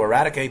you try to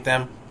eradicate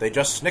them, they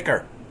just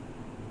snicker.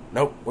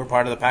 Nope, we're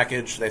part of the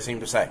package, they seem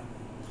to say.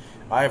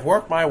 I have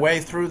worked my way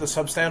through the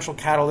substantial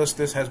catalyst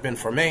this has been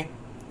for me,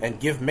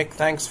 and give Mick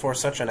thanks for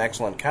such an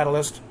excellent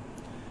catalyst.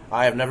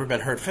 I have never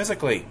been hurt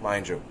physically,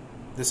 mind you.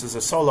 This is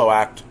a solo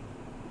act.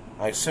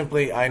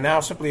 I now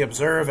simply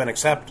observe and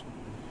accept.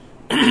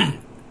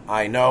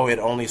 I know it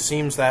only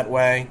seems that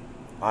way.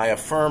 I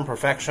affirm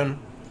perfection.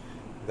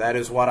 That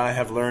is what I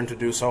have learned to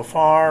do so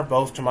far,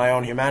 both to my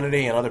own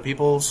humanity and other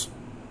people's.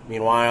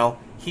 Meanwhile,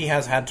 he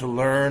has had to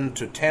learn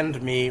to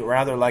tend me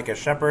rather like a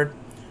shepherd,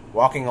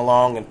 walking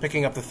along and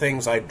picking up the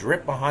things I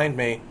drip behind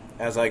me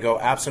as I go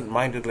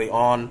absent-mindedly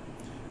on.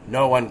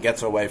 No one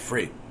gets away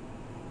free.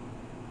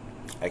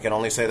 I can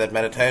only say that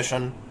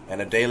meditation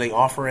and a daily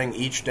offering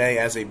each day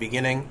as a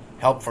beginning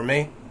help for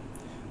me.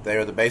 They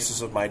are the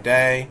basis of my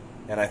day,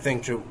 and I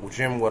think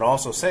Jim would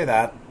also say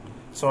that,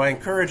 so I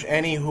encourage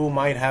any who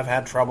might have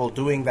had trouble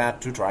doing that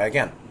to try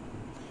again.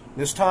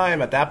 This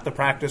time, adapt the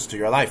practice to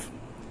your life.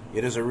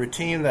 It is a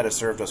routine that has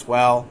served us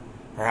well.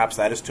 Perhaps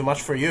that is too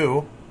much for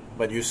you,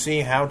 but you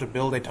see how to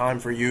build a time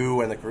for you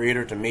and the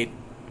Creator to meet.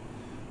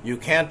 You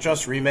can't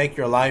just remake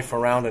your life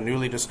around a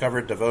newly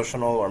discovered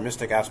devotional or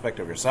mystic aspect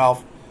of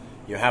yourself.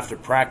 You have to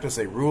practice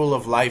a rule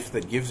of life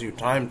that gives you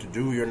time to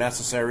do your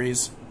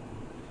necessaries.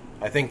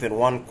 I think that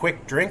one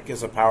quick drink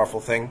is a powerful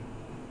thing.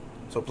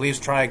 So please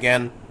try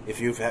again if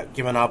you've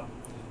given up.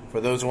 For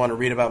those who want to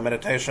read about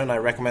meditation, I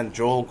recommend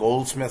Joel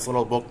Goldsmith's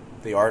little book,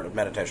 The Art of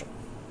Meditation.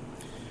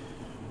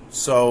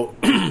 So,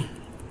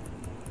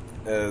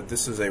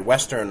 this is a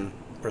Western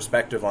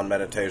perspective on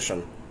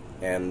meditation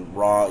and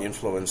Ra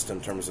influenced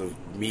in terms of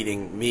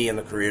meeting, me and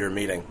the Creator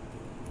meeting.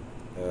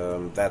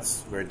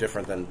 That's very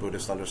different than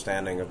Buddhist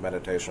understanding of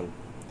meditation,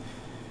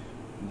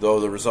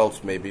 though the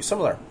results may be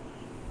similar.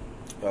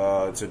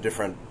 It's a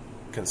different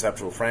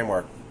conceptual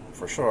framework,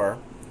 for sure.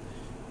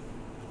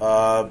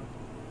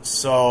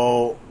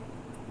 So,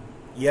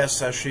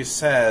 yes, as she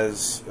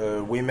says,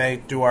 we may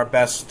do our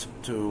best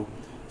to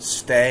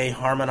stay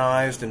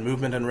harmonized in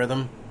movement and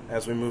rhythm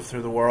as we move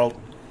through the world,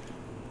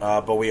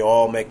 but we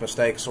all make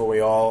mistakes, or we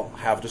all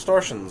have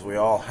distortions. We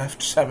all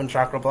have 7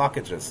 chakra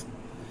blockages.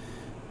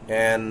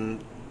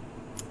 And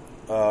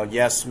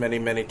yes, many,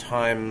 many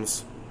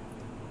times,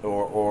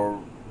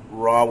 or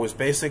Ra was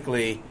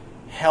basically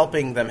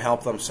helping them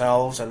help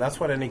themselves, and that's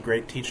what any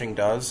great teaching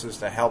does, is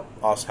to help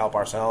us help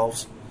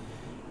ourselves.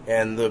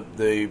 And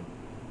the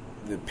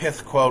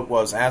pith quote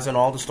was, as in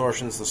all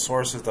distortions, the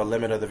source is the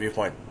limit of the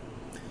viewpoint.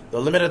 The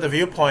limit of the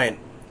viewpoint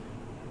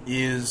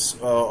is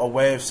a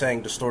way of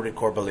saying distorted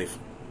core belief.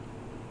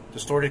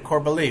 Distorted core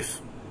belief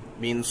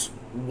means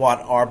what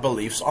our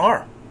beliefs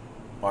are,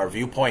 our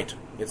viewpoint.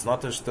 It's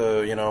not just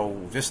the,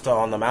 vista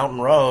on the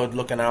mountain road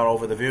looking out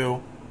over the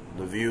view,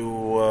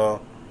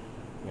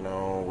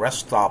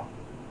 rest stop.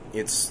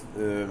 It's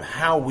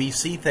how we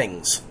see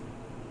things,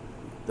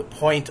 the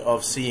point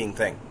of seeing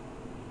things.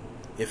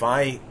 If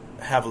I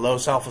have low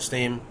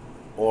self-esteem,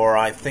 or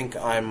I think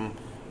I'm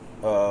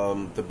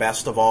the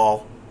best of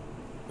all,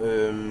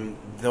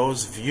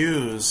 those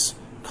views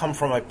come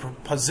from a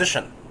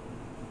position.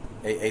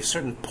 A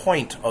certain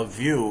point of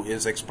view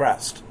is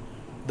expressed.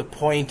 The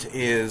point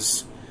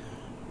is,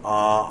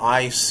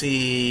 I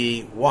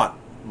see what?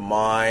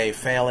 My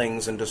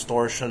failings and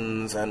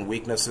distortions and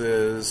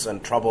weaknesses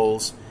and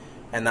troubles,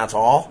 and that's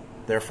all.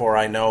 Therefore,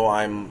 I know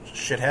I'm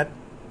shithead,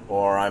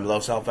 or I'm low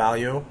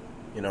self-value.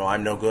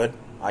 I'm no good.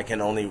 I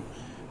can only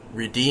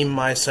redeem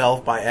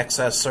myself by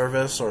excess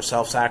service or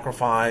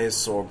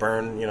self-sacrifice or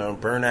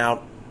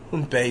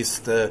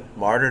burnout-based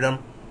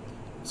martyrdom.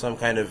 Some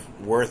kind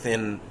of worth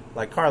in,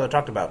 like Carla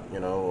talked about,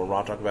 or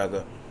Ra talked about,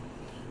 the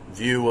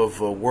view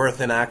of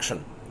worth in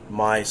action.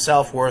 My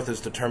self-worth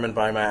is determined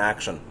by my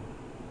action.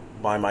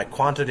 by my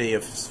quality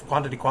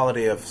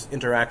of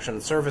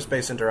interaction,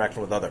 service-based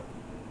interaction with other.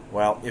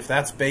 Well, if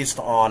that's based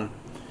on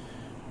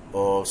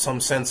some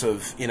sense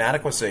of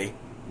inadequacy,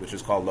 which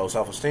is called low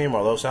self-esteem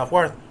or low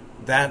self-worth,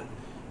 that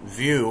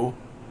view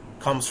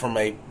comes from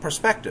a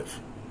perspective.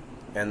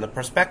 And the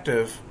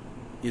perspective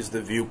is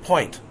the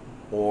viewpoint,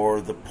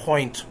 or the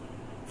point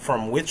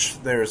from which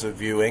there's a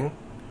viewing,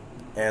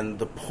 and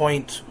the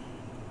point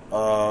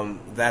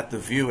that the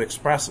view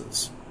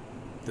expresses.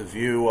 The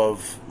view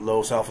of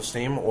low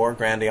self-esteem or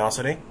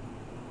grandiosity,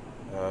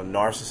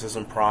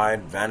 narcissism,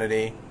 pride,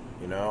 vanity.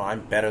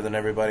 I'm better than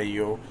everybody.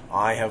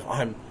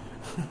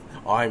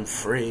 I'm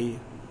free.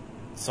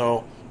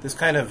 So this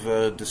kind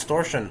of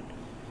distortion,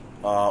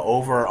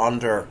 over,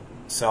 under,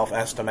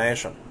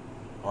 self-estimation,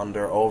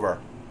 under, over,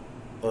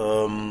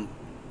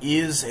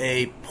 is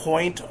a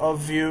point of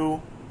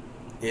view.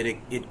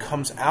 It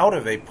comes out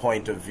of a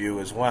point of view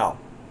as well.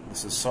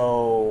 This is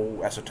so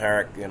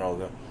esoteric,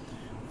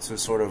 this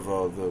is sort of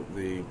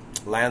the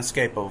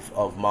landscape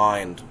of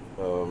mind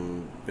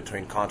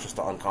between conscious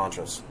to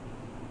unconscious.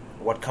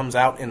 What comes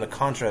out in the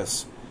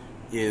conscious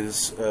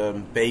is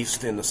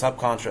based in the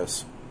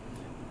subconscious,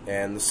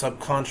 and the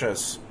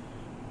subconscious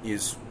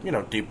is,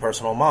 deep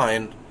personal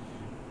mind,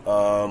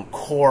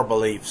 core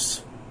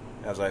beliefs,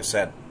 as I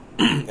said.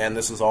 And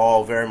this is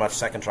all very much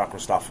second chakra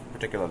stuff,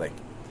 particularly.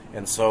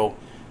 And so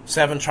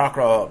 7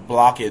 chakra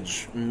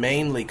blockage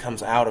mainly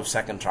comes out of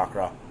second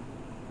chakra.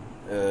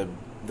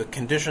 The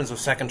conditions of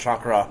second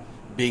chakra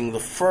being the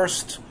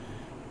first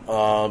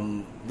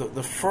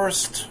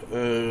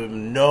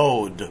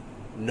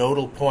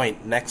nodal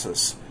point,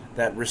 nexus,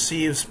 that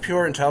receives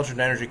pure intelligent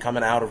energy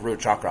coming out of root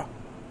chakra.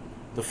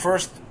 The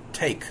first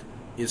take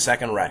is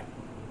second ray,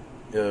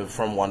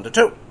 from 1 to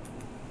 2.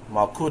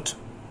 Malkut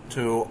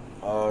to,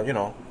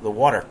 the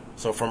water.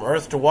 So from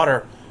earth to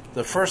water,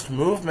 the first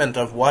movement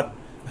of what,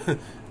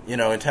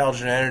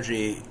 intelligent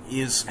energy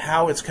is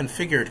how it's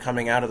configured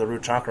coming out of the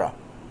root chakra.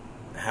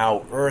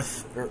 How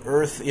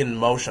earth in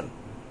motion,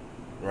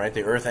 right?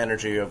 The earth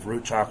energy of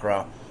root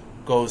chakra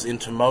goes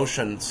into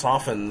motion,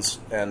 softens,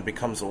 and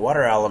becomes the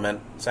water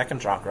element,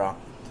 second chakra.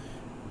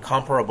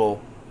 Comparably,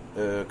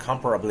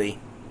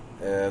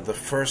 the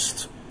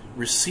first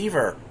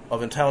receiver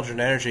of intelligent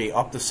energy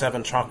up the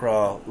 7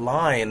 chakra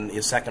line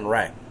is second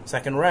ray.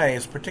 Second ray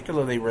is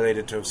particularly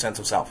related to sense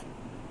of self.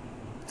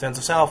 Sense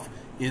of self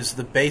is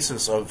the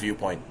basis of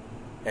viewpoint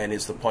and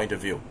is the point of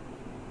view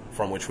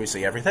from which we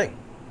see everything.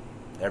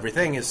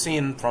 Everything is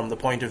seen from the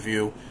point of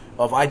view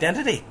of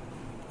identity,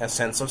 as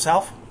sense of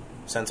self,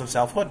 sense of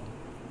selfhood.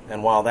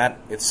 And while that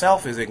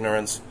itself is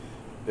ignorance,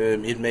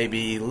 it may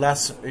be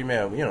less,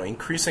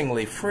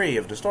 increasingly free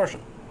of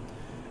distortion.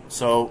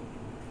 So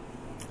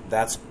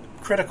that's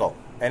critical.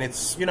 And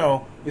it's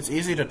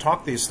easy to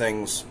talk these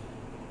things,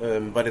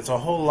 but it's a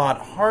whole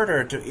lot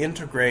harder to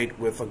integrate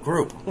with a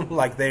group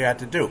like they had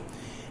to do.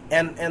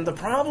 And the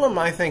problem,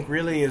 I think,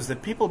 really is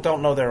that people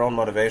don't know their own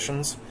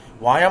motivations.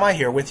 Why am I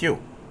here with you?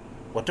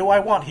 What do I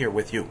want here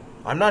with you?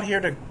 I'm not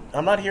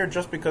here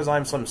just because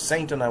I'm some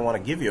saint and I want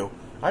to give you.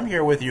 I'm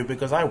here with you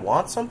because I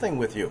want something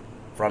with you.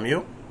 From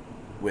you.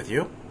 With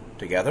you.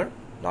 Together.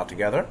 Not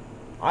together.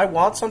 I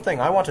want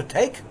something. I want to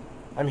take.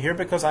 I'm here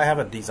because I have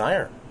a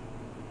desire.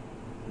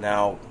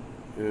 Now,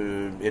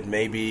 it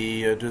may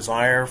be a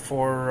desire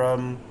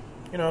for,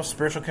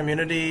 spiritual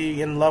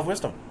community in love,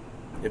 wisdom.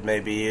 It may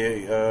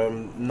be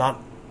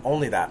not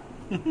only that.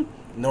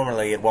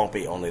 Normally, it won't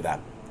be only that.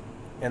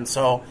 And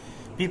so,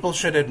 people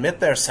should admit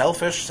their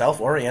selfish,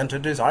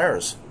 self-oriented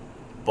desires.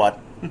 But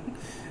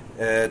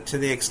to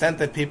the extent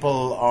that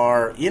people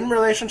are in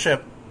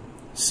relationship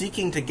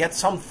seeking to get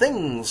some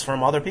things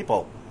from other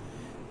people,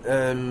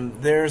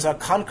 there's a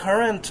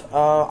concurrent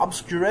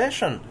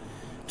obscuration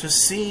to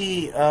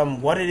see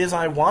what it is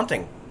I'm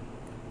wanting.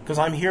 Because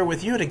I'm here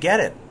with you to get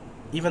it,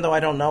 even though I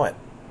don't know it.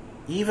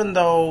 Even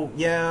though,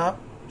 yeah,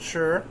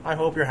 sure, I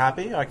hope you're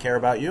happy, I care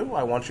about you,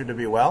 I want you to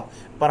be well,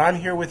 but I'm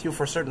here with you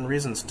for certain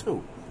reasons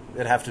too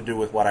that have to do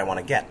with what I want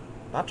to get.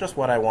 Not just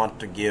what I want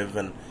to give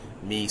and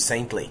me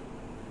saintly.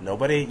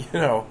 Nobody,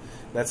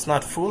 let's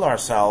not fool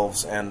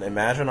ourselves and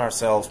imagine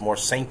ourselves more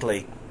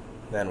saintly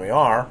than we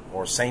are,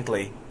 or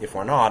saintly if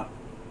we're not.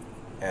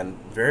 And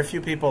very few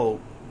people,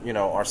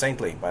 are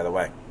saintly, by the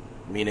way,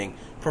 meaning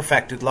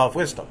perfected love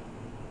wisdom.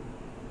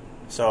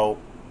 So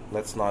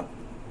let's not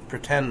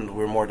pretend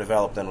we're more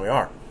developed than we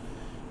are.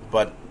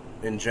 But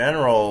in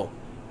general,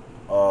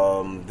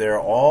 there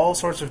are all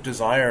sorts of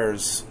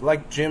desires,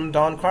 like Jim,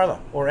 Don, Carla,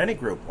 or any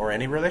group, or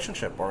any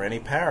relationship, or any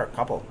pair,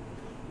 couple.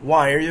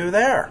 Why are you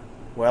there?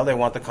 Well, they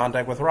want the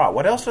contact with Ra.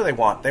 What else do they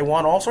want? They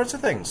want all sorts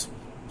of things.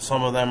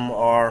 Some of them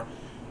are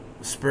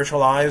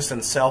spiritualized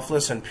and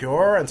selfless and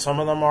pure, and some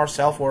of them are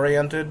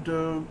self-oriented,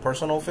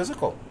 personal,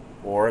 physical,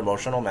 or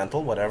emotional,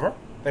 mental, whatever.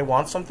 They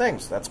want some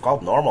things. That's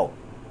called normal.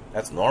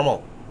 That's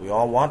normal. We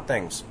all want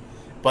things.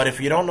 But if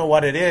you don't know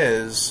what it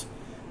is,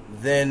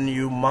 then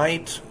you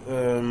might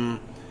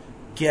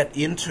get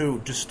into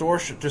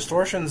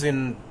distortions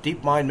in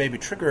deep mind may be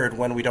triggered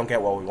when we don't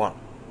get what we want.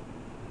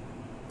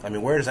 I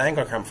mean, where does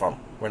anger come from?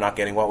 We're not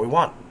getting what we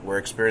want. We're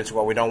experiencing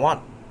what we don't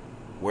want.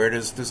 Where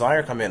does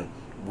desire come in?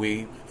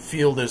 We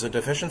feel there's a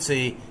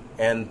deficiency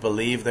and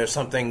believe there's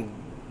something,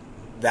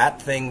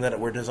 that thing that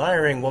we're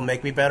desiring will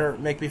make me better,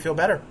 make me feel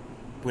better.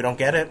 If we don't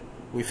get it,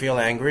 we feel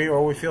angry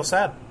or we feel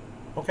sad.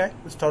 Okay,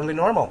 it's totally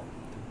normal.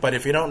 But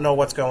if you don't know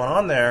what's going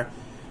on there,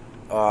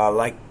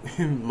 like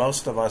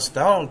most of us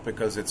don't,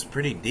 because it's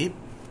pretty deep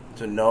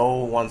to know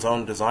one's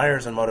own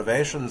desires and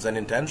motivations and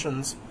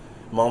intentions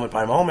moment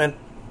by moment,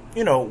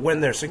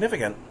 when they're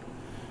significant,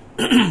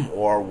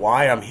 or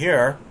why I'm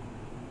here,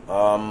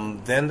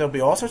 then there'll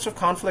be all sorts of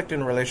conflict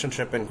in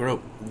relationship and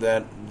group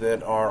that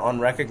are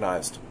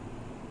unrecognized.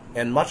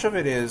 And much of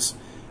it is,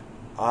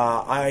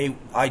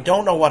 I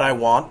don't know what I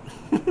want,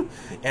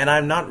 and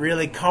I'm not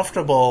really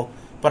comfortable,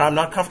 but I'm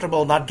not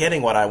comfortable not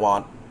getting what I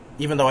want,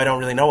 even though I don't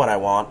really know what I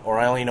want, or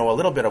I only know a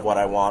little bit of what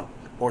I want,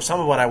 or some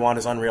of what I want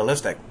is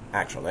unrealistic,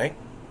 actually,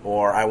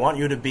 or I want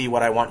you to be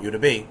what I want you to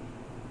be,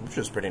 which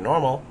is pretty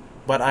normal,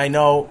 but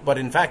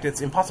in fact it's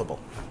impossible.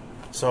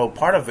 So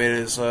part of it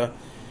is,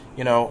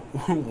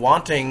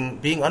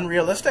 being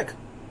unrealistic,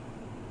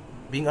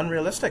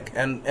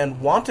 and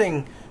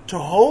wanting to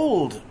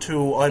hold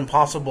to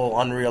impossible,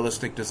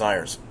 unrealistic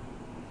desires.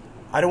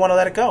 I don't want to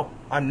let it go.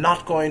 I'm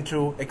not going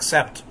to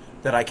accept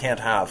that I can't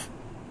have.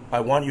 I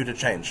want you to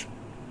change.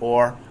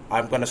 Or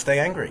I'm going to stay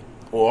angry.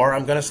 Or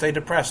I'm going to stay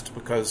depressed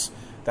because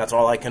that's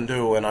all I can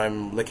do and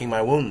I'm licking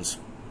my wounds.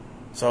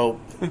 So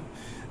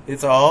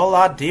it's a whole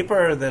lot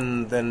deeper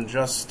than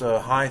just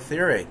high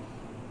theory.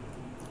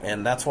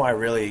 And that's why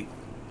really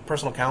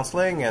personal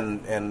counseling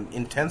and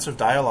intensive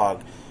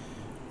dialogue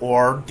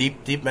or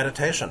deep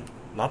meditation,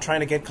 not trying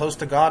to get close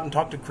to God and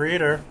talk to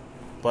Creator,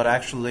 but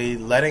actually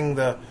letting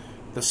the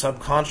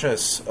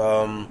subconscious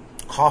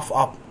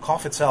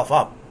cough itself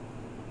up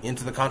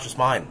into the conscious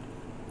mind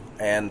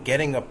and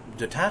getting a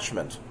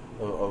detachment.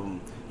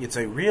 It's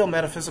a real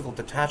metaphysical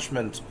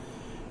detachment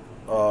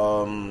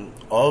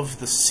of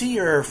the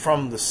seer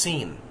from the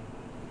seen.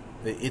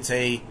 It's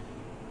a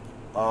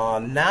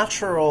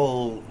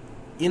natural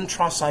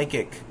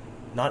intrapsychic,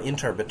 not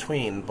inter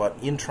between, but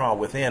intra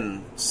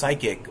within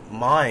psychic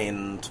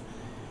mind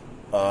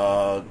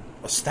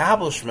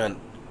establishment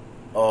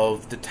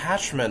of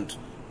detachment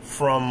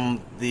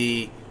from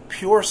the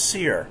pure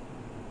seer.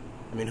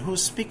 I mean,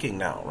 who's speaking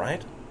now,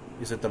 right?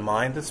 Is it the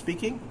mind that's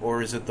speaking,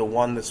 or is it the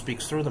one that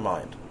speaks through the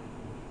mind?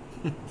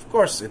 Of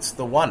course, it's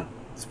the one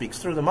that speaks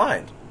through the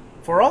mind.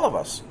 For all of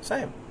us,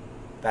 same.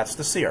 That's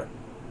the seer.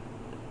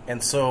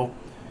 And so,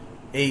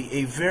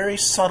 a very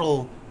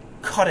subtle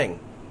cutting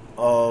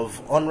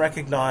of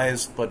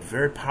unrecognized but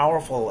very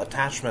powerful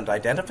attachment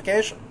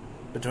identification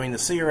between the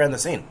seer and the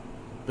seen,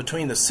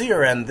 between the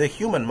seer and the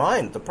human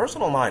mind, the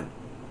personal mind,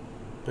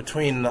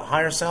 between the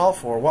higher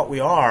self or what we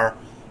are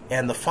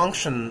and the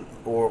function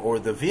or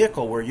the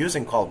vehicle we're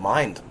using called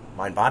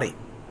mind-body.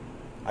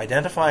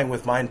 Identifying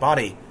with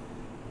mind-body,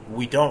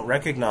 we don't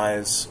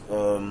recognize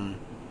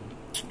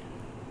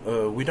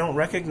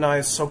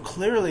so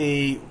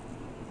clearly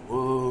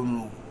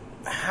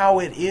how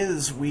it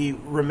is we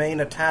remain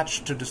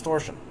attached to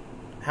distortion,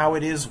 how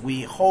it is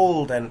we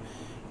hold and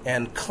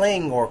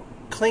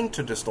cling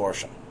to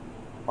distortion,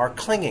 are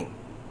clinging,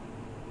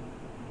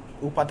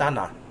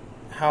 upadana,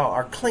 how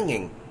are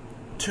clinging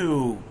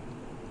to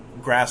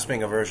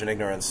grasping, aversion,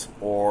 ignorance,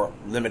 or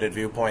limited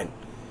viewpoint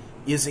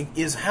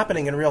is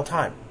happening in real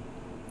time.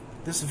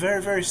 This is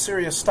very, very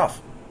serious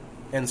stuff.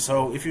 And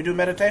so if you do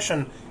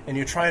meditation and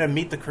you try to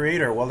meet the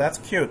Creator, well, that's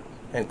cute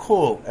and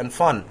cool and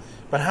fun.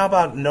 But how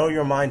about know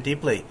your mind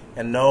deeply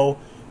and know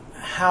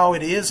how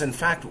it is, in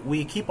fact,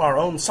 we keep our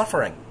own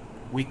suffering.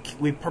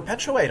 We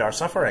perpetuate our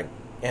suffering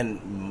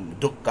and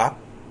dukkha,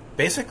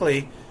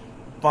 basically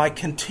by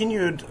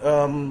continued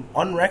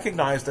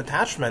unrecognized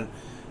attachment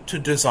to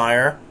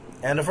desire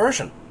and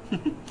aversion,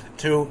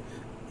 to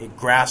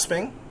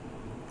grasping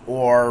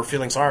or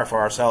feeling sorry for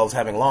ourselves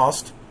having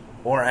lost,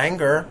 or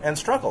anger and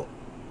struggle,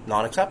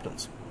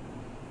 non-acceptance.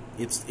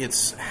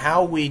 It's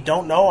how we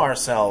don't know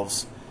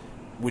ourselves,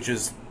 which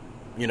is,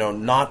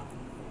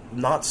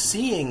 not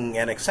seeing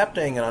and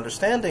accepting and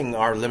understanding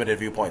our limited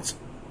viewpoints,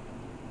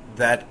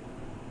 that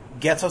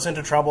gets us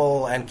into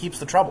trouble and keeps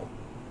the trouble.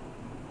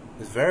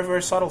 It's very,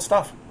 very subtle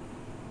stuff.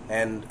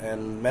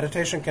 And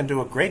meditation can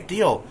do a great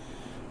deal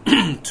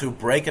to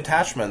break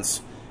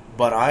attachments,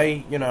 but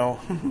I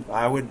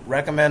would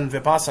recommend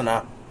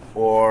Vipassana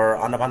or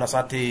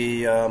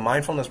Anapanasati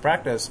mindfulness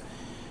practice,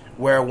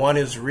 where one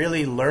is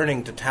really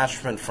learning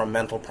detachment from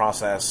mental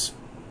process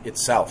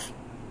itself,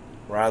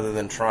 rather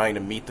than trying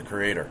to meet the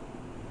Creator.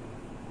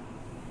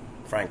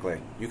 Frankly,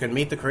 you can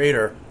meet the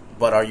Creator,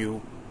 but are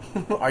you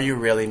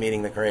really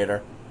meeting the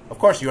Creator? Of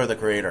course you're the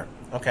Creator.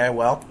 Okay,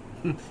 well,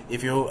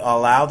 if you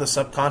allow the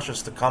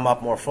subconscious to come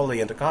up more fully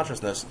into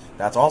consciousness,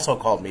 that's also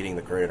called meeting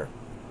the Creator.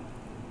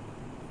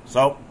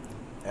 So,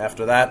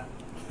 after that,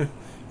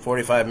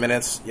 45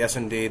 minutes, yes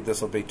indeed,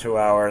 this will be 2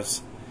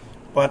 hours.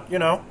 But,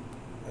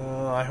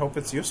 I hope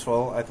it's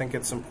useful. I think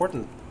it's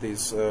important,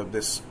 this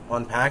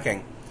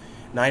unpacking.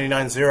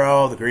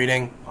 99.0, the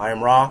greeting. I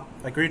am Ra.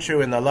 I greet you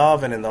in the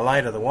love and in the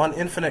light of the one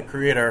infinite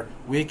creator.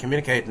 We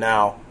communicate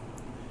now.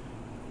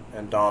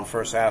 And Dawn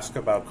first asks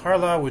about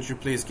Carla. Would you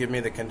please give me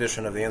the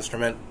condition of the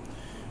instrument?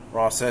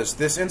 Ra says,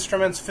 this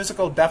instrument's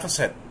physical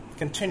deficit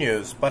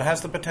continues, but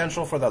has the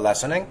potential for the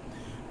lessening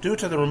due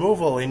to the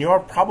removal in your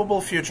probable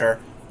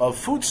future of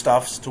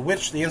foodstuffs to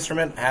which the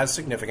instrument has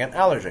significant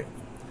allergy.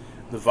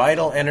 The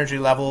vital energy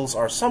levels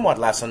are somewhat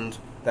lessened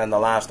than the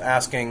last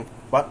asking,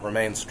 but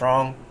remain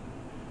strong.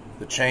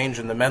 The change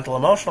in the mental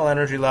emotional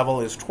energy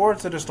level is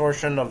towards the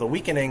distortion of the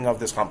weakening of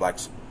this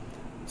complex.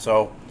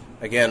 So,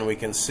 again, we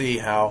can see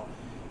how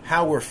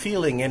we're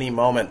feeling any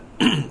moment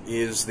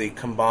is the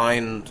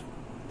combined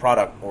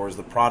product, or is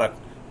the product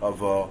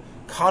of a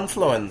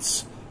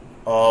confluence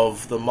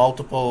of the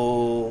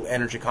multiple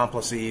energy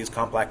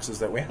complexes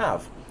that we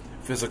have.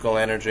 Physical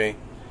energy,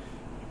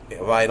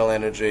 vital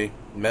energy,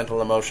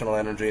 mental emotional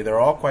energy, they're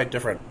all quite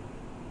different.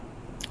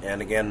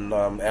 And again,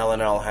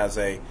 LNL has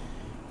a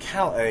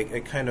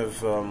kind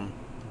of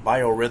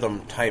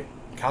biorhythm type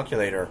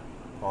calculator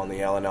on the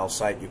LNL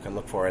site. You can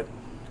look for it.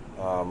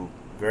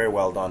 Very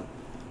well done.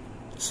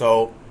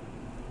 So,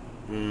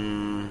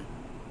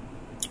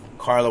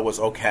 Carla was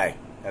okay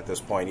at this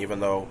point, even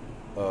though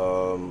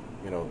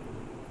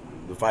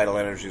the vital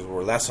energies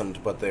were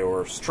lessened, but they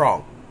were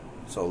strong.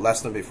 So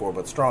less than before,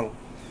 but strong.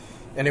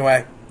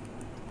 Anyway,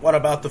 what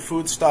about the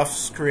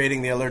foodstuffs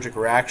creating the allergic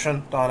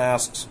reaction? Dawn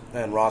asks,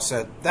 and Ross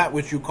said, that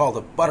which you call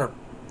the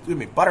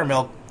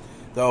buttermilk,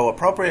 though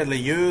appropriately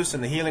used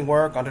in the healing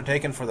work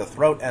undertaken for the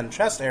throat and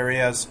chest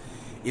areas,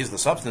 is the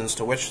substance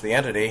to which the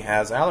entity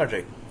has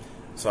allergy.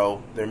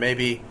 So there may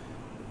be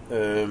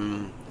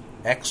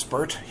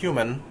expert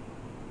human,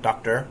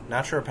 doctor,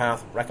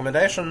 naturopath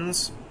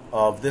recommendations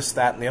of this,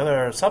 that, and the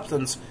other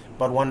substance,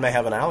 but one may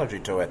have an allergy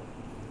to it.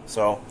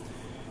 So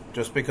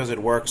just because it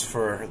works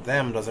for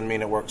them doesn't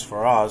mean it works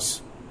for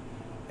us,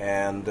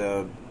 and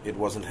it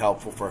wasn't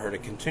helpful for her to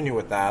continue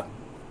with that.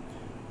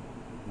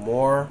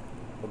 More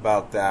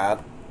about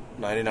that.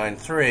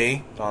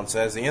 99.3, Dawn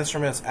says, the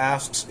instrument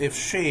asks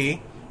if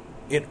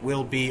it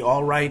will be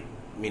all right,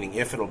 meaning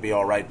if it'll be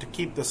all right, to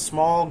keep the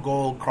small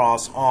gold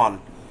cross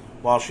on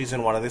while she's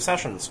in one of the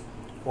sessions,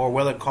 or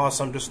will it cause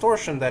some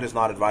distortion that is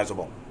not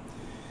advisable?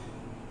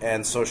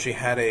 And so she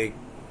had a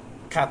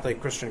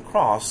Catholic Christian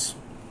cross,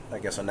 I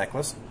guess a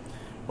necklace.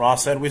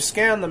 Ross said, we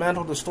scanned the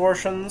mental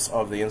distortions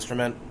of the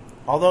instrument,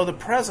 although the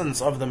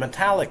presence of the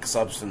metallic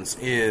substance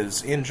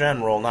is, in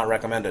general, not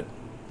recommended.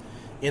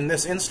 In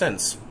this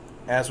instance,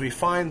 as we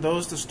find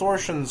those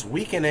distortions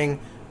weakening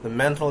the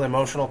mental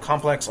emotional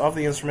complex of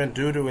the instrument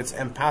due to its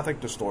empathic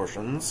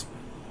distortions,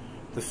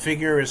 the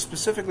figure is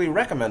specifically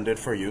recommended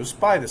for use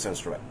by this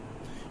instrument.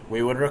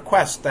 We would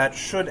request that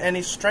should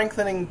any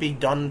strengthening be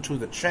done to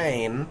the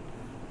chain,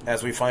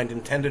 as we find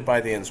intended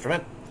by the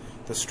instrument,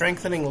 the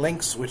strengthening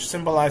links which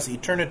symbolize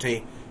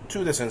eternity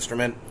to this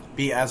instrument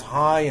be as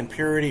high in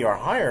purity or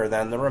higher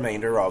than the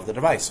remainder of the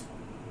device.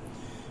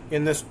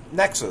 In this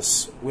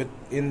nexus,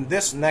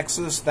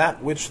 that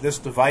which this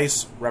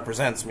device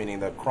represents,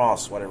 meaning the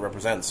cross, what it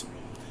represents,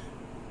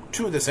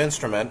 to this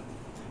instrument,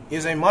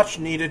 is a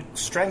much-needed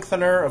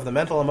strengthener of the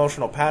mental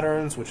emotional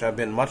patterns which have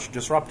been much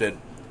disrupted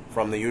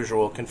from the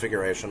usual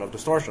configuration of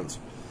distortions.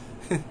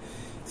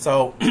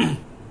 So,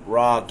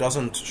 Ra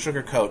doesn't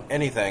sugarcoat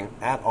anything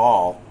at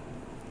all,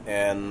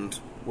 and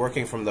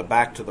working from the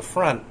back to the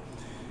front,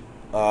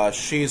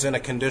 she's in a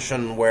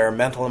condition where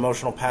mental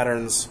emotional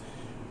patterns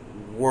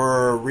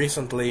were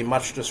recently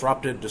much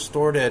disrupted,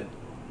 distorted,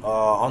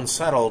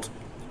 unsettled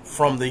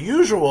from the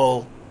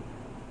usual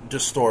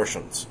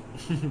distortions.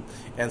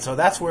 And so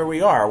that's where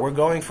we are. We're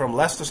going from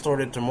less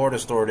distorted to more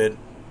distorted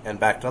and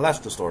back to less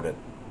distorted.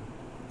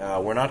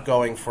 We're not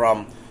going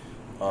from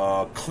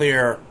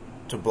clear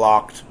to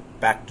blocked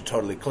back to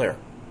totally clear.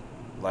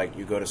 Like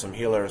you go to some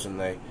healers and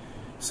they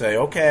say,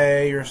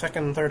 okay, your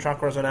second and third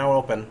chakras are now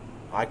open.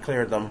 I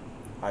cleared them.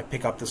 I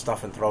pick up the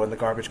stuff and throw in the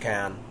garbage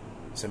can,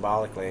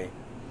 symbolically.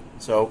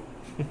 So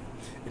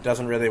it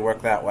doesn't really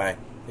work that way.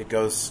 It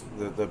goes,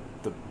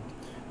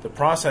 the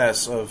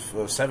process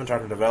of seven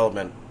chakra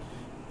development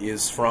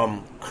is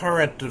from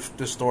current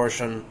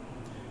distortion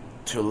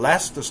to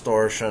less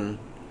distortion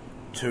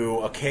to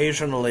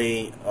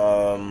occasionally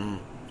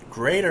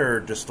greater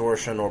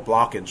distortion or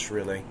blockage,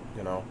 really.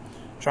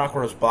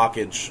 Chakra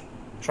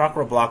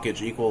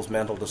blockage equals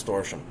mental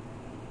distortion.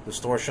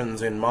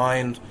 Distortions in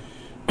mind,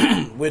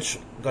 which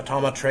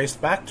Gautama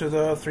traced back to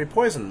the three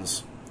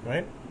poisons,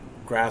 right?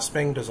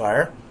 Grasping,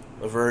 desire,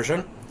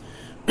 aversion,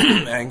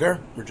 anger,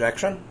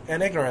 rejection,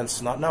 and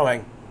ignorance, not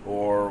knowing,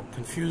 or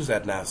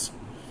confusedness.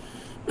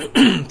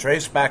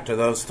 Traced back to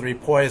those three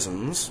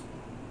poisons,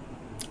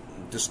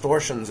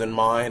 distortions in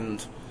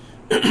mind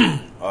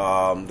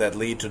that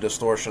lead to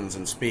distortions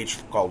in speech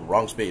called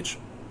wrong speech,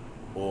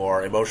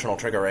 or emotional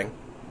triggering,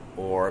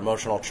 or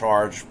emotional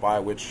charge by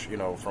which,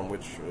 from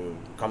which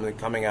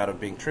coming out of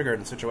being triggered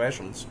in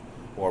situations,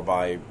 or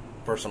by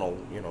personal,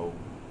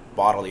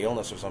 bodily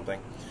illness or something.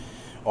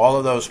 All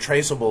of those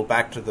traceable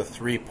back to the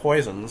three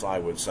poisons, I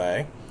would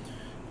say,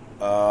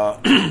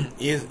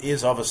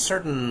 is of a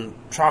certain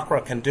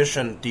chakra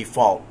condition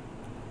default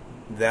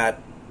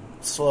that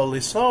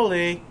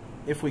slowly,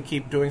 if we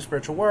keep doing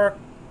spiritual work,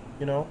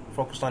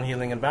 focused on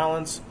healing and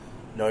balance,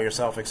 know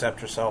yourself,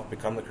 accept yourself,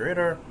 become the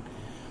creator,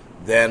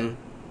 then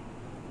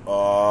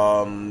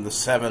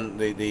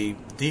the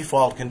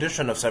default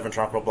condition of 7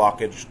 chakra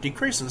blockage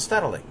decreases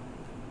steadily.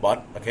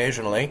 But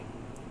occasionally,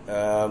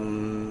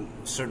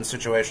 certain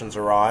situations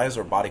arise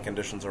or body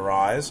conditions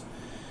arise,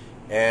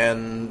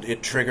 and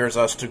it triggers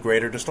us to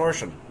greater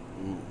distortion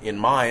in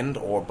mind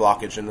or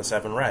blockage in the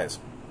 7 rays.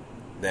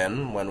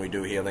 Then, when we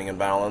do healing and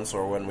balance,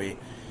 or when we,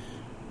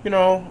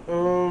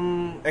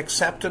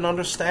 accept and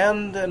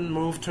understand and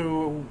move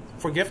to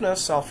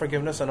forgiveness,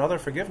 self-forgiveness and other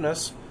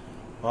forgiveness,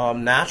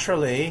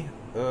 naturally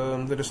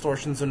the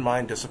distortions in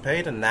mind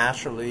dissipate, and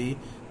naturally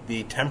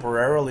the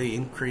temporarily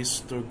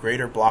increased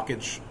greater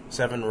blockage,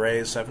 7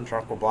 rays, 7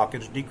 chakra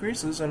blockage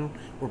decreases, and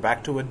we're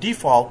back to a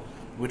default,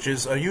 which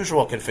is a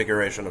usual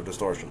configuration of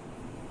distortion,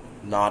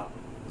 not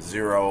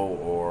zero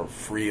or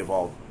free of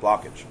all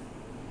blockage.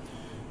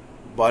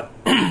 But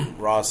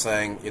Ra's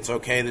saying it's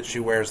okay that she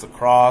wears the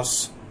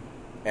cross,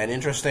 and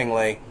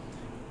interestingly,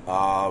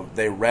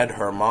 they read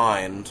her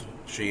mind.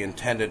 She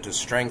intended to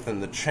strengthen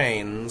the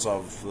chains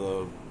of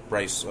the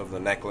brace of the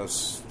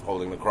necklace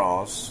holding the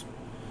cross.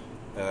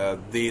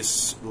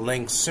 These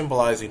links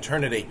symbolize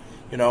eternity.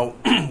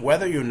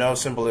 Whether you know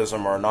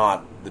symbolism or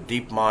not, the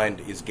deep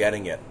mind is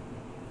getting it.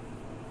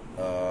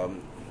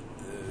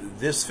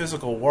 This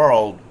physical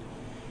world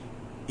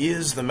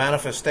is the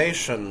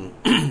manifestation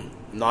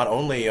not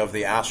only of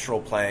the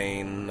astral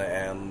plane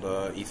and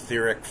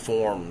etheric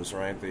forms,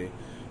 right?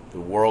 The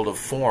world of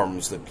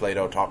forms that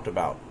Plato talked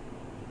about,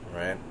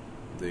 right?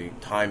 The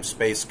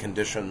time-space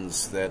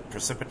conditions that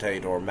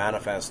precipitate or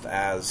manifest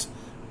as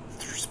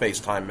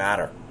space-time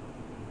matter.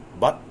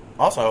 But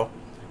also,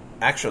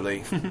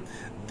 actually,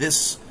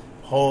 this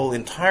whole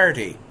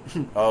entirety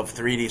of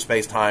 3D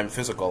space-time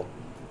physical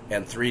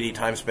and 3D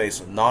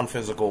time-space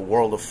non-physical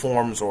world of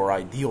forms or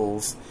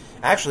ideals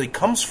actually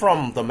comes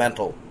from the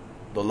mental,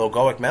 the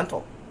logoic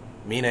mental,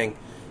 meaning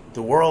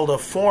the world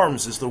of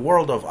forms is the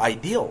world of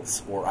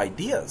ideals or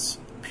ideas,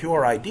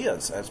 pure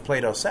ideas, as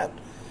Plato said.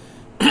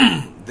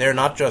 They're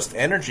not just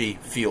energy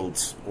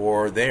fields,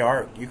 or they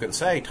are, you can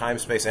say,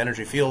 time-space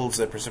energy fields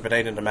that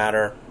precipitate into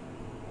matter.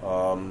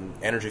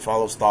 Energy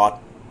follows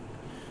thought.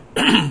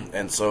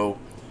 And so,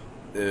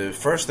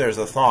 first there's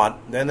a thought,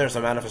 then there's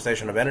a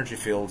manifestation of energy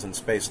fields in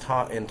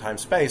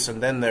time-space,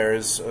 and then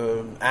there's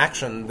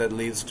action that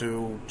leads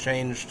to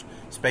changed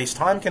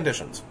space-time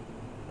conditions.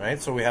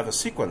 Right? So we have a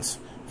sequence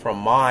from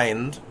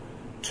mind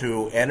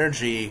to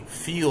energy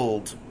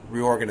field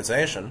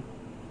reorganization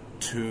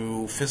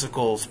to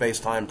physical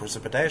space-time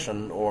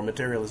precipitation or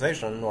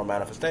materialization or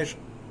manifestation.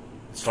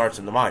 It starts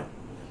in the mind.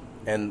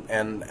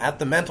 And at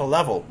the mental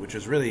level, which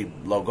is really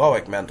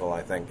logoic mental,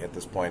 I think, at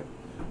this point,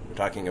 we're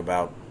talking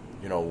about,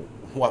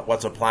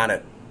 what's a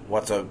planet?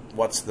 What's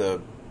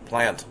the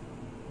plant?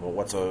 Well,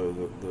 what's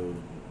the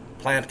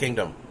plant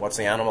kingdom? What's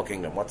the animal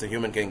kingdom? What's the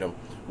human kingdom?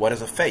 What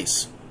is a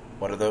face?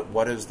 What are the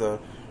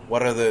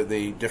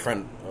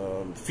different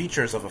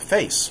features of a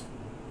face?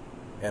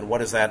 And what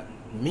does that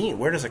mean?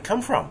 Where does it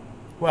come from?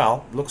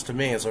 Well, it looks to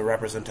me as a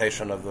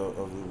representation of the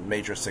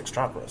major 6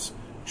 chakras,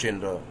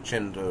 chin to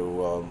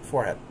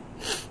forehead,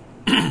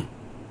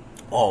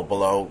 all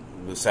below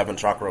the 7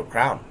 chakra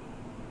crown.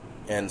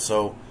 And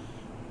so,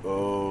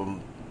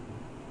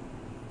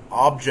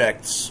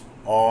 objects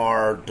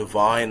are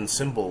divine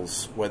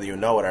symbols, whether you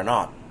know it or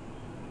not.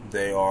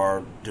 They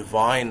are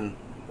divine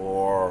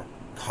or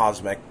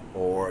cosmic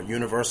or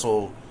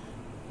universal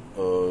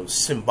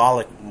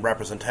symbolic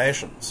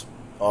representations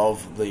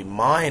of the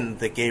mind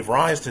that gave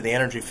rise to the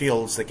energy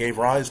fields that gave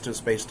rise to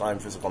space-time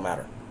physical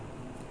matter.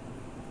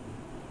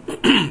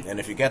 And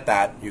if you get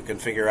that, you can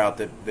figure out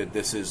that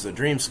this is the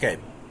dreamscape.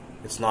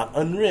 It's not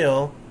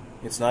unreal.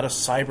 It's not a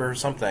cyber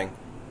something.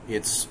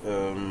 It's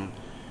the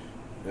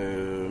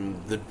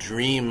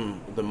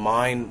dream, the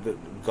mind,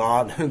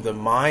 God, the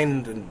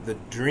mind, the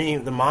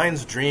dream, the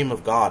mind's dream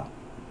of God.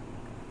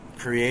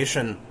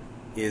 Creation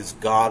is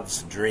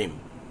God's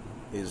dream,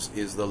 is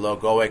the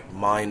logoic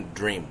mind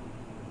dream,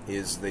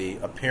 is the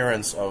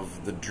appearance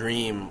of the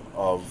dream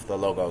of the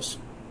logos,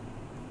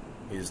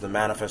 is the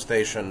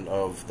manifestation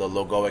of the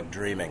logoic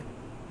dreaming.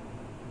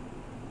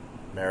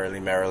 Merrily,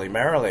 merrily,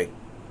 merrily,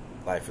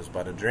 life is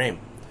but a dream.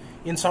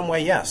 In some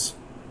way, yes,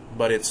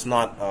 but it's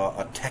not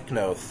a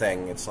techno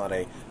thing, it's not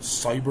a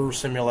cyber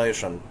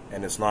simulation,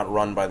 and it's not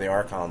run by the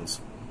archons.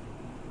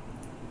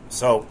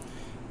 So,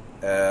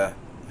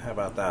 how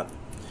about that?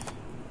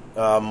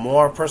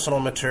 More personal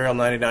material,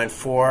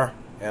 99.4,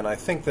 and I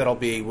think that'll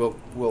be,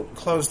 we'll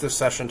close this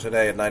session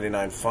today at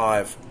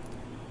 99.5.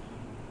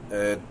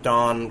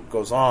 Don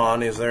goes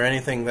on, is there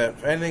anything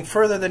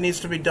further that needs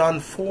to be done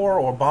for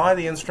or by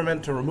the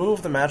instrument to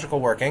remove the magical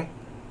working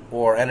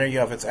or any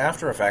of its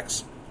after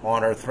effects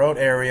on her throat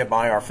area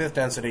by our 5th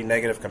density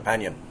negative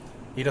companion?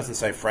 He doesn't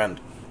say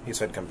friend, he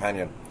said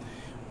companion.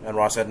 And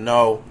Ross said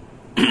no.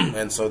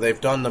 And so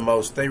they've done the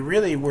most. They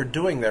really were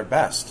doing their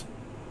best.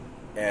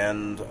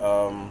 And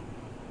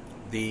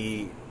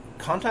the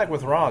contact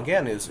with Ra,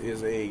 again,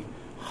 is a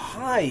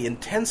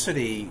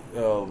high-intensity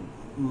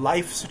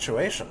life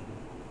situation.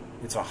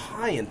 It's a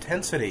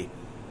high-intensity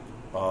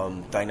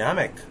life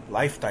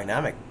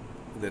dynamic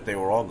that they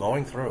were all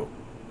going through.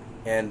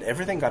 And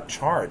everything got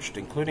charged,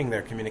 including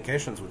their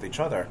communications with each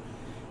other.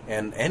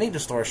 And any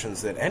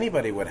distortions that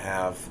anybody would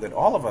have, that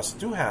all of us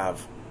do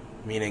have,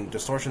 meaning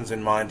distortions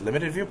in mind,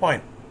 limited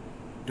viewpoint,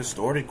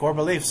 distorted core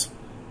beliefs,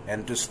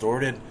 and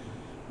distorted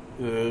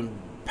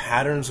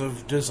patterns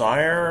of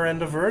desire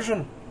and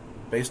aversion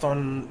based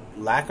on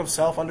lack of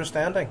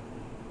self-understanding,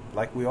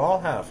 like we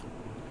all have.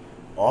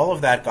 All of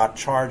that got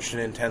charged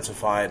and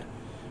intensified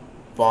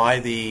by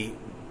the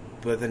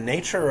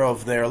nature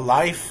of their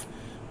life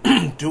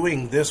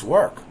doing this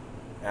work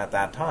at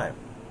that time.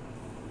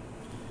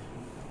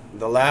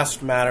 The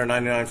last matter,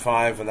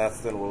 99.5, and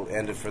then we'll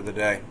end it for the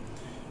day.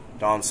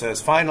 Don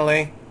says,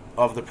 finally,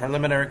 of the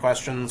preliminary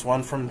questions,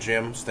 one from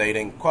Jim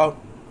stating, quote,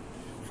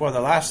 for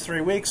the last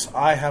 3 weeks,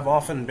 I have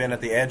often been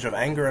at the edge of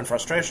anger and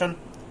frustration,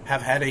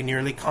 have had a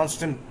nearly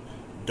constant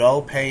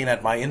dull pain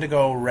at my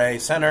indigo ray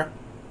center,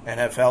 and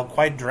have felt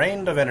quite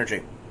drained of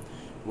energy.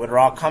 Would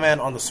Ra comment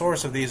on the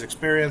source of these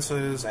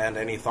experiences and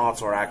any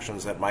thoughts or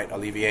actions that might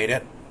alleviate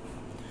it?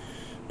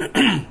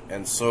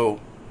 And so,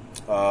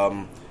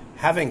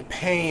 having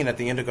pain at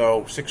the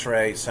indigo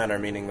 6-ray center,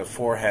 meaning the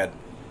forehead,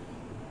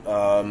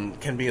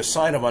 can be a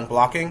sign of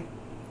unblocking,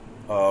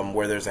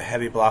 where there's a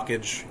heavy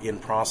blockage in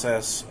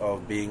process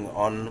of being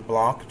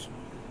unblocked.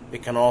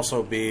 It can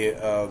also be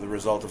the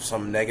result of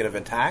some negative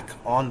attack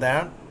on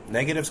that.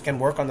 Negatives can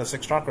work on the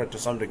 6th chakra to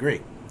some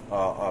degree,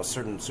 a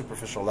certain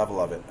superficial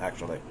level of it,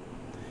 actually.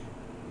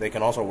 They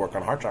can also work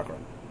on heart chakra.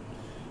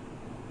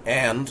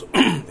 And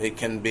it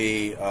can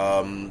be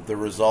the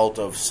result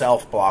of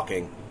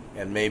self-blocking,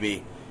 and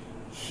maybe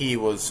he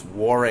was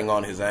warring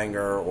on his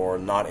anger or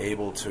not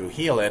able to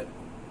heal it,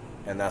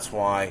 and that's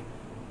why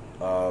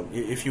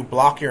if you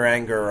block your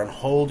anger and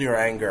hold your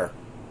anger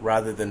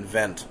rather than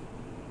vent,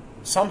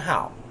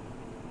 somehow,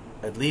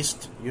 at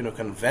least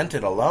can vent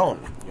it alone,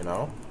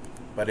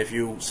 But if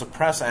you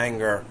suppress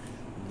anger,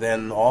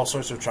 then all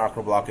sorts of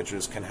chakra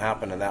blockages can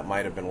happen, and that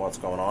might have been what's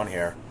going on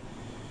here.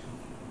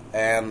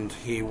 And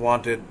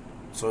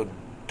so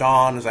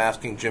Don is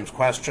asking Jim's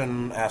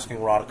question,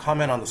 asking Ra to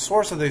comment on the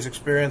source of these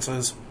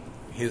experiences,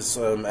 his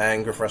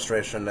anger,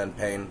 frustration, and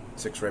pain,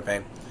 6-ray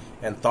pain,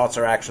 and thoughts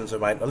or actions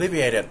that might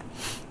alleviate it.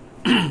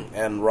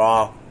 And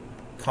Ra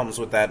comes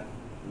with that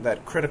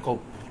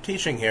critical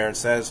teaching here and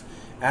says,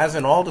 as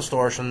in all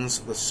distortions,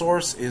 the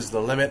source is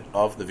the limit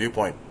of the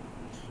viewpoint.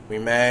 We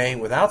may,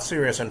 without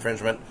serious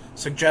infringement,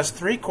 suggest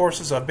 3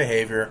 courses of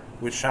behavior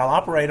which shall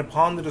operate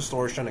upon the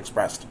distortion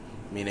expressed,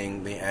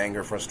 meaning the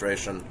anger,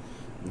 frustration,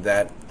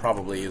 that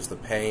probably is the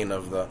pain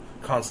of the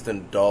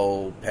constant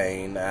dull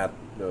pain at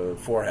the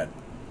forehead.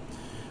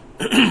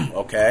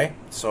 Okay,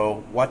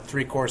 so what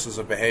 3 courses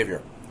of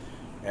behavior?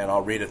 And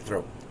I'll read it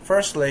through.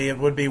 Firstly, it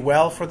would be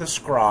well for the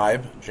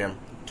scribe, Jim,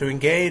 to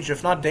engage,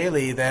 if not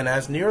daily, then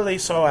as nearly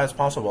so as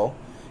possible,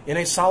 in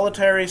a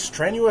solitary,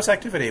 strenuous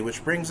activity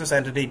which brings this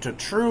entity to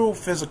true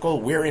physical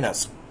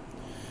weariness.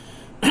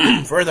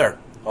 Further,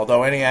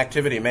 although any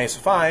activity may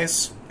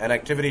suffice, an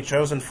activity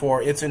chosen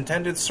for its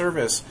intended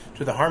service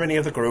to the harmony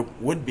of the group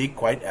would be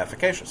quite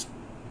efficacious.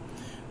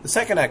 The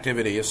second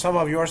activity is some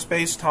of your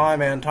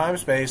space-time and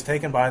time-space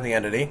taken by the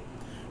entity,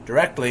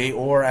 directly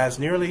or as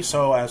nearly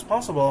so as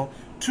possible,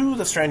 to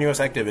the strenuous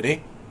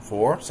activity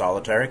for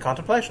solitary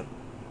contemplation.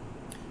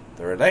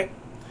 Thirdly,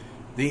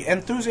 the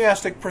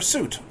enthusiastic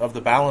pursuit of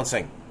the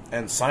balancing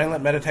and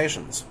silent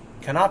meditations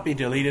cannot be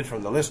deleted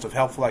from the list of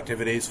helpful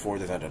activities for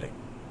this entity.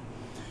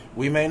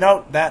 We may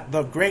note that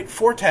the great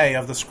forte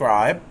of the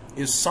scribe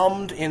is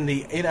summed in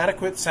the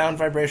inadequate sound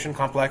vibration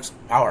complex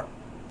power.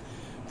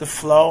 The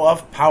flow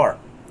of power,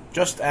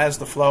 just as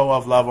the flow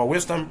of love or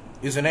wisdom,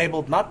 is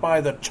enabled not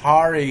by the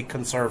chari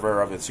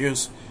conserver of its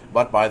use,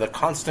 but by the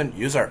constant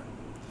user.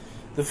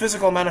 The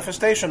physical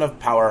manifestation of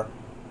power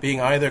being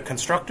either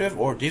constructive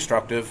or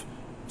destructive,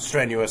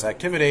 strenuous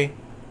activity,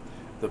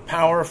 the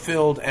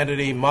power-filled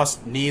entity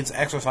must needs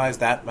exercise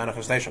that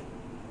manifestation.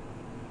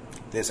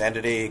 This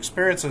entity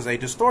experiences a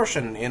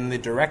distortion in the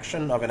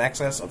direction of an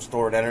excess of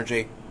stored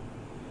energy.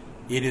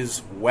 It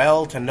is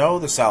well to know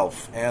the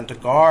self and to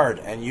guard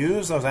and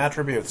use those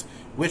attributes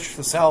which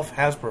the self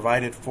has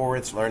provided for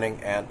its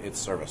learning and its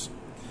service.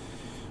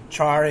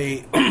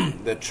 Chari,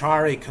 the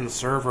chari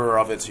conserver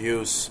of its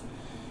use,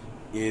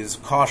 is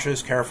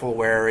cautious, careful,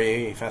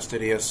 wary,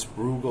 fastidious,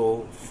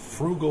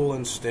 frugal,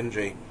 and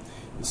stingy.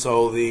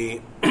 So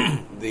the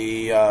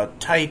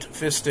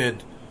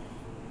tight-fisted,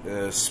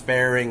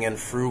 sparing and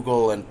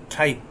frugal and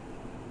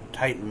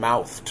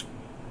tight-mouthed,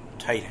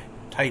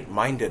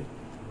 tight-minded,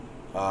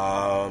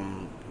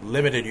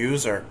 limited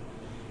user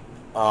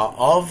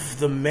of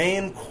the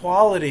main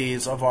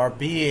qualities of our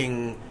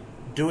being,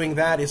 doing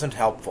that isn't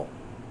helpful.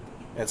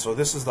 And so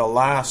this is the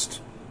last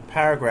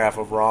paragraph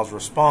of Ra's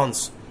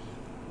response,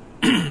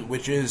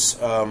 which is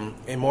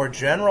a more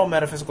general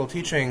metaphysical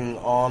teaching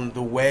on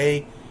the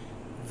way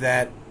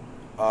that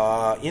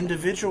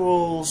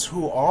individuals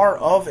who are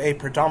of a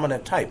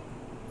predominant type.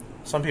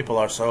 Some people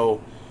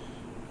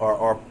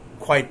are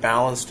quite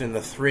balanced in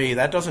the 3.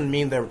 That doesn't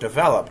mean they're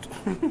developed.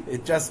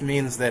 It just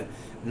means that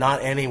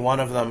not any one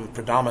of them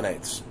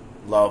predominates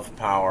love,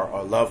 power,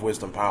 or love,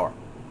 wisdom, power.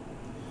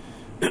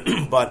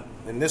 But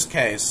in this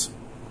case,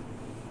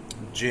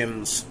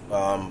 Jim's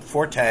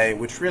forte,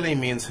 which really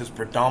means his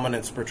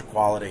predominant spiritual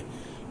quality,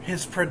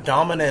 his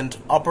predominant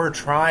upper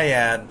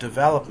triad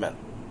development.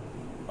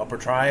 Upper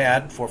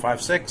triad, 4,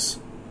 5, 6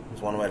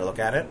 is one way to look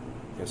at it.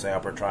 You can say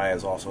upper triad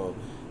is also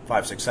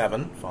 5, 6,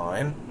 7,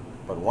 fine.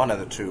 But one of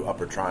the 2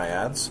 upper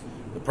triads,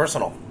 the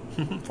personal,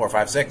 4,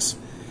 5, 6,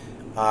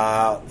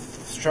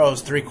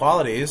 shows 3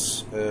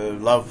 qualities: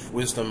 love,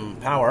 wisdom,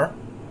 power.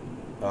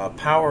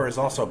 Power is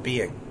also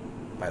being,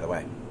 by the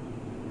way.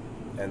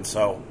 And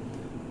so,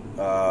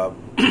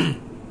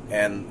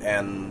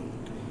 and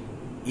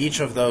each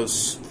of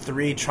those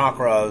 3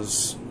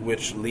 chakras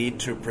which lead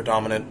to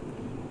predominant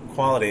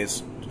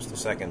qualities. Just a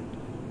second.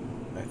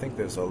 I think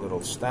there's a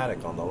little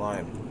static on the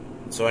line.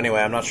 So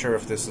anyway, I'm not sure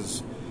if this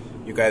is...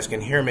 You guys can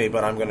hear me,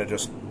 but I'm going to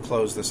just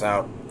close this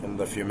out in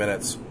a few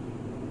minutes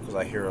because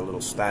I hear a little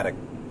static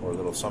or a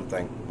little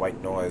something,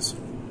 white noise.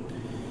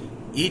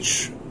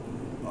 Each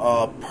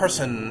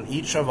person,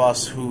 each of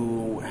us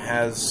who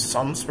has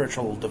some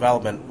spiritual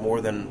development more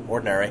than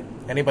ordinary,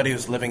 anybody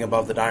who's living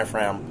above the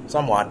diaphragm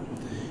somewhat,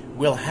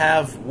 will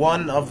have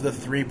one of the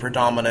 3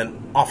 predominant,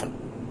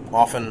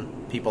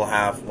 often people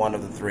have one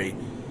of the 3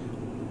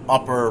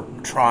 upper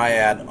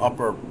triad,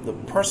 the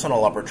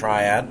personal upper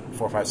triad,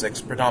 4, 5,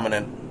 6,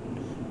 predominant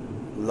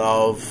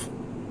love,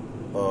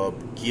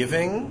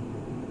 giving,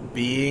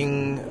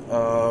 being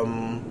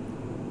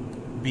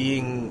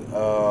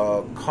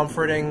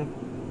comforting,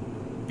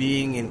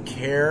 being in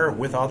care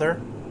with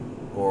other,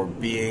 or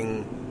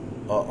being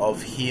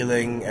of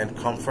healing and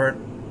comfort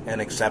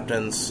and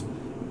acceptance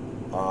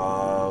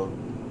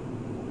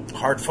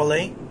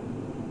heartfully.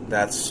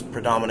 That's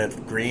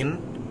predominant green.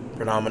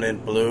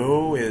 Predominant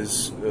blue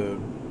is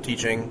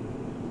teaching,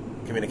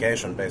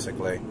 communication,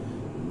 basically.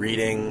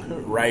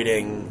 Reading,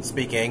 writing,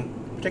 speaking,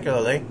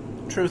 particularly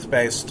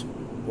truth-based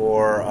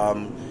or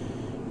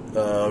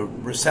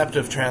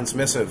receptive,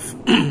 transmissive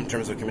in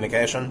terms of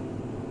communication,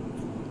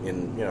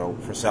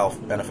 for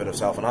benefit of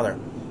self and other.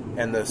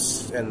 And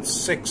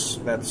 6,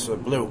 that's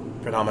blue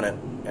predominant,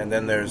 and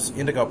then there's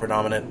indigo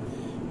predominant,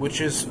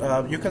 which is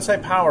you can say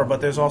power,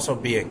 but there's also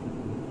being.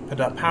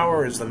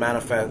 Power is the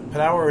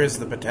power is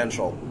the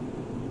potential,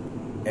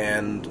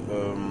 and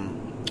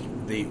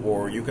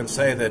or you can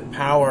say that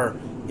power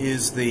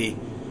is the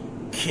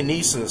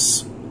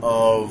kinesis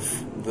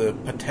of the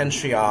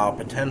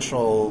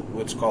potential,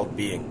 what's called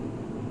being.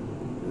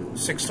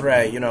 6th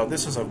ray,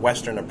 this is a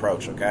Western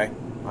approach, okay?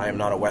 I am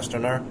not a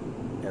Westerner,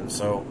 and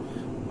so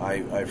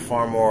I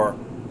far more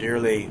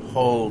dearly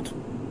hold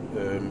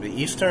the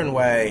Eastern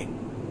way,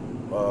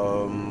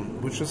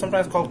 which is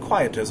sometimes called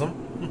quietism,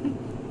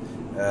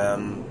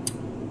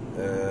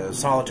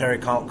 solitary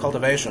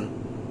cultivation,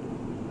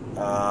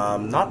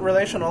 not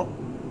relational,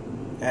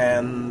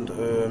 and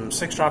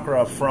 6th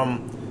chakra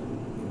from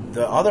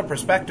the other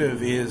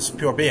perspective is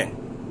pure being.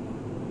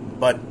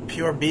 But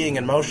pure being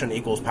in motion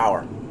equals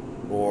power,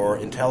 or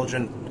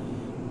intelligent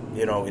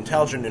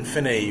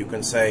infinity, you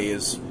can say,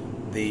 is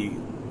the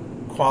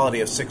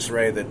quality of 6th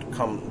ray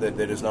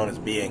that is known as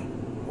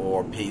being,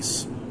 or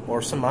peace,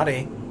 or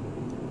samadhi,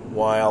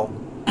 while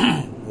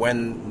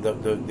when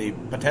the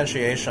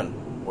potentiation,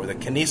 or the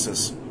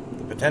kinesis,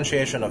 the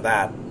potentiation of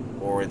that,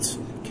 or its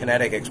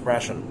kinetic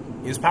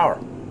expression, is power.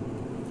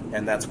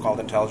 And that's called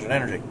intelligent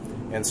energy.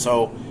 And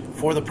so,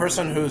 for the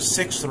person who's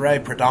 6th ray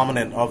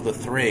predominant of the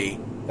 3,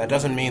 that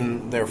doesn't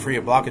mean they're free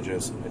of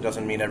blockages. It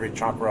doesn't mean every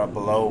chakra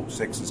below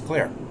 6 is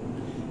clear.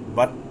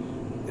 But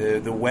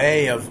the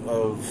way of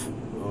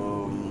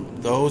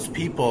those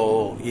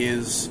people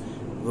is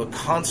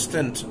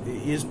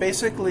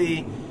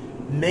basically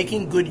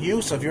making good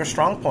use of your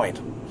strong point.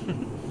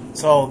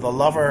 So the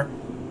lover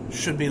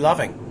should be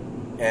loving,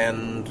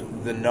 and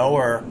the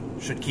knower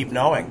should keep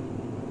knowing,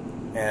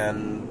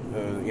 and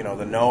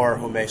the knower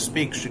who may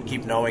speak should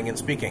keep knowing and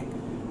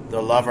speaking.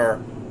 The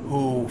lover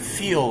who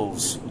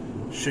feels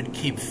should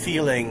keep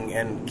feeling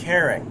and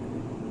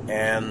caring,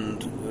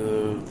 and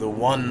the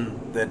one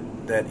that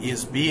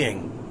is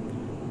being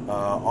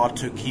ought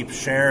to keep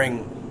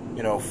sharing,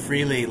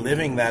 freely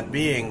living that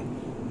being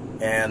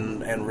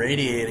and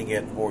radiating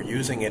it or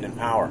using it in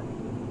power,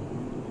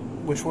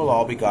 which will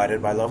all be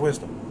guided by love,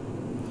 wisdom.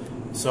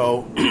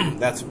 So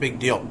that's a big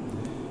deal.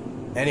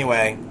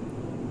 Anyway,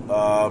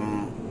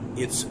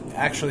 it's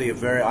actually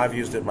I've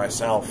used it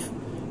myself.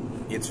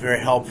 It's very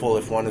helpful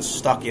if one is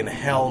stuck in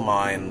hell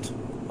mind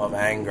of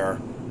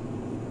anger,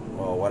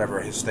 or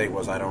whatever his state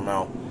was, I don't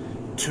know,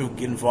 to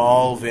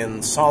involve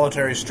in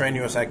solitary,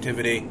 strenuous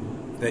activity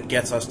that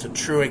gets us to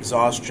true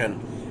exhaustion,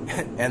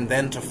 and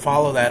then to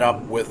follow that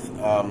up with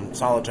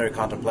solitary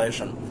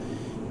contemplation.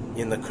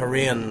 In the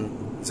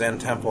Korean Zen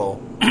temple,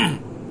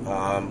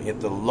 at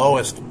the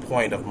lowest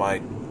point of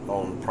my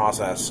own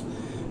process,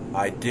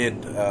 I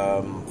did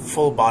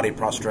full body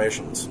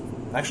prostrations.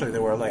 Actually, they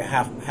were like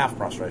half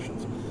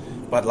prostrations,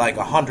 but like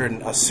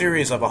a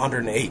series of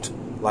 108,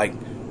 like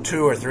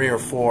 2 or 3 or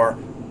 4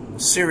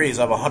 series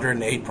of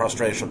 108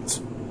 prostrations,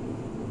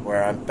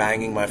 where I'm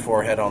banging my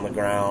forehead on the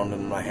ground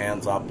and my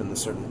hands up in the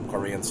certain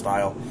Korean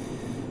style.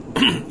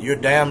 You're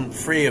damn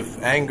free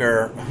of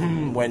anger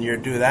when you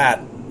do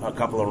that a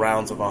couple of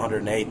rounds of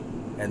 108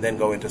 and then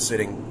go into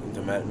sitting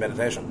into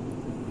meditation.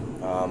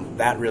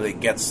 That really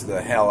gets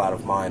the hell out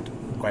of mind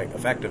quite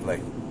effectively.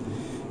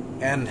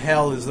 And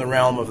hell is the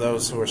realm of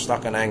those who are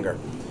stuck in anger.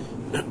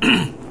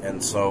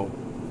 And so,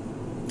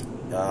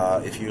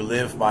 if you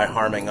live by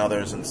harming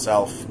others and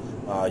self,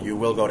 you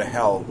will go to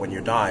hell when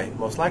you die,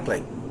 most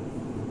likely.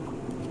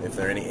 If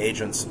there are any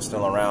agents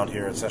still around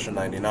here at Session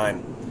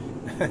 99,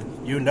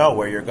 you know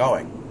where you're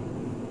going.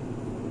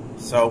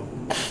 So,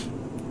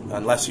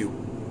 unless you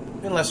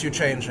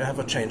have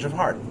a change of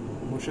heart,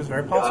 which is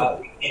very possible.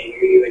 We can't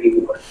hear you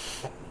anymore.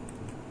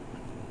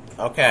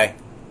 Okay.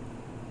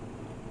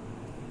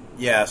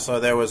 Yeah, so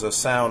there was a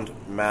sound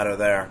matter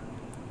there.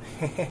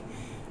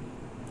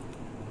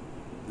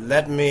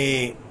 Let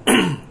me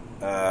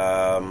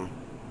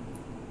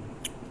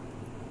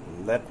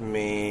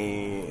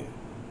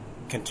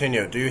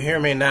continue. Do you hear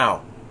me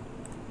now?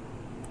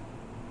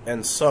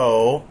 And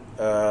so,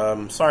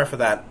 sorry for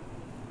that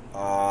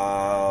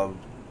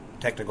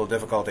technical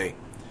difficulty.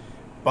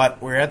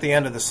 But we're at the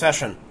end of the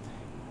session.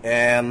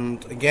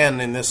 And again,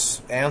 in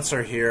this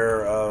answer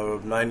here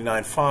of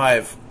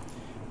 99.5,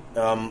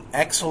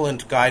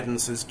 excellent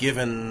guidance is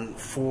given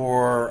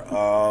for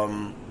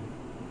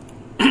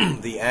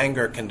the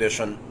anger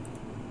condition.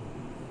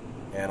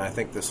 And I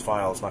think this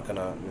file is not going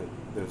to...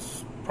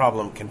 This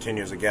problem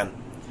continues again.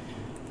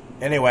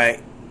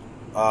 Anyway,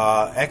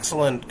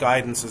 excellent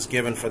guidance is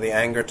given for the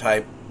anger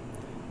type.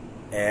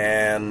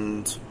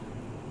 And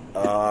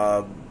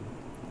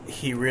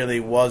he really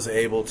was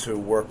able to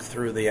work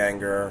through the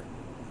anger,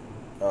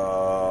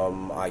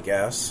 I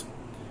guess.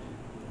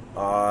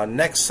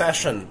 Next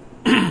session,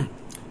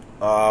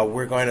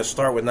 we're going to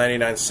start with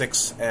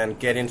 99.6 and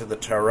get into the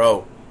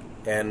tarot.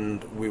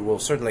 And we will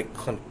certainly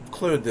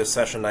conclude this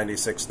session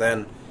 96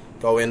 then,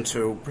 go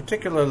into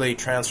particularly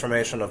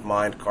Transformation of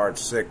Mind, card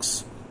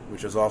 6,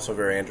 which is also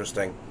very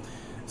interesting.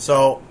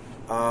 So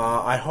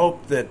I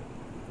hope that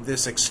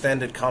this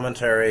extended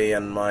commentary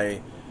and my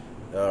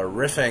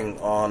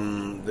riffing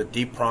on the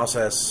deep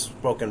process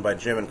spoken by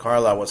Jim and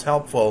Carla was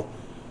helpful.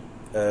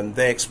 And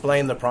they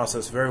explain the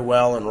process very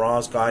well, and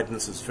Ra's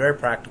guidance is very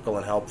practical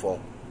and helpful.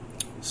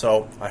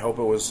 So I hope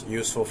it was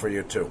useful for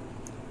you too.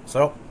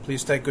 So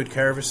please take good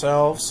care of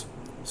yourselves.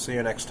 See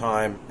you next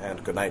time,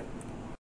 and good night.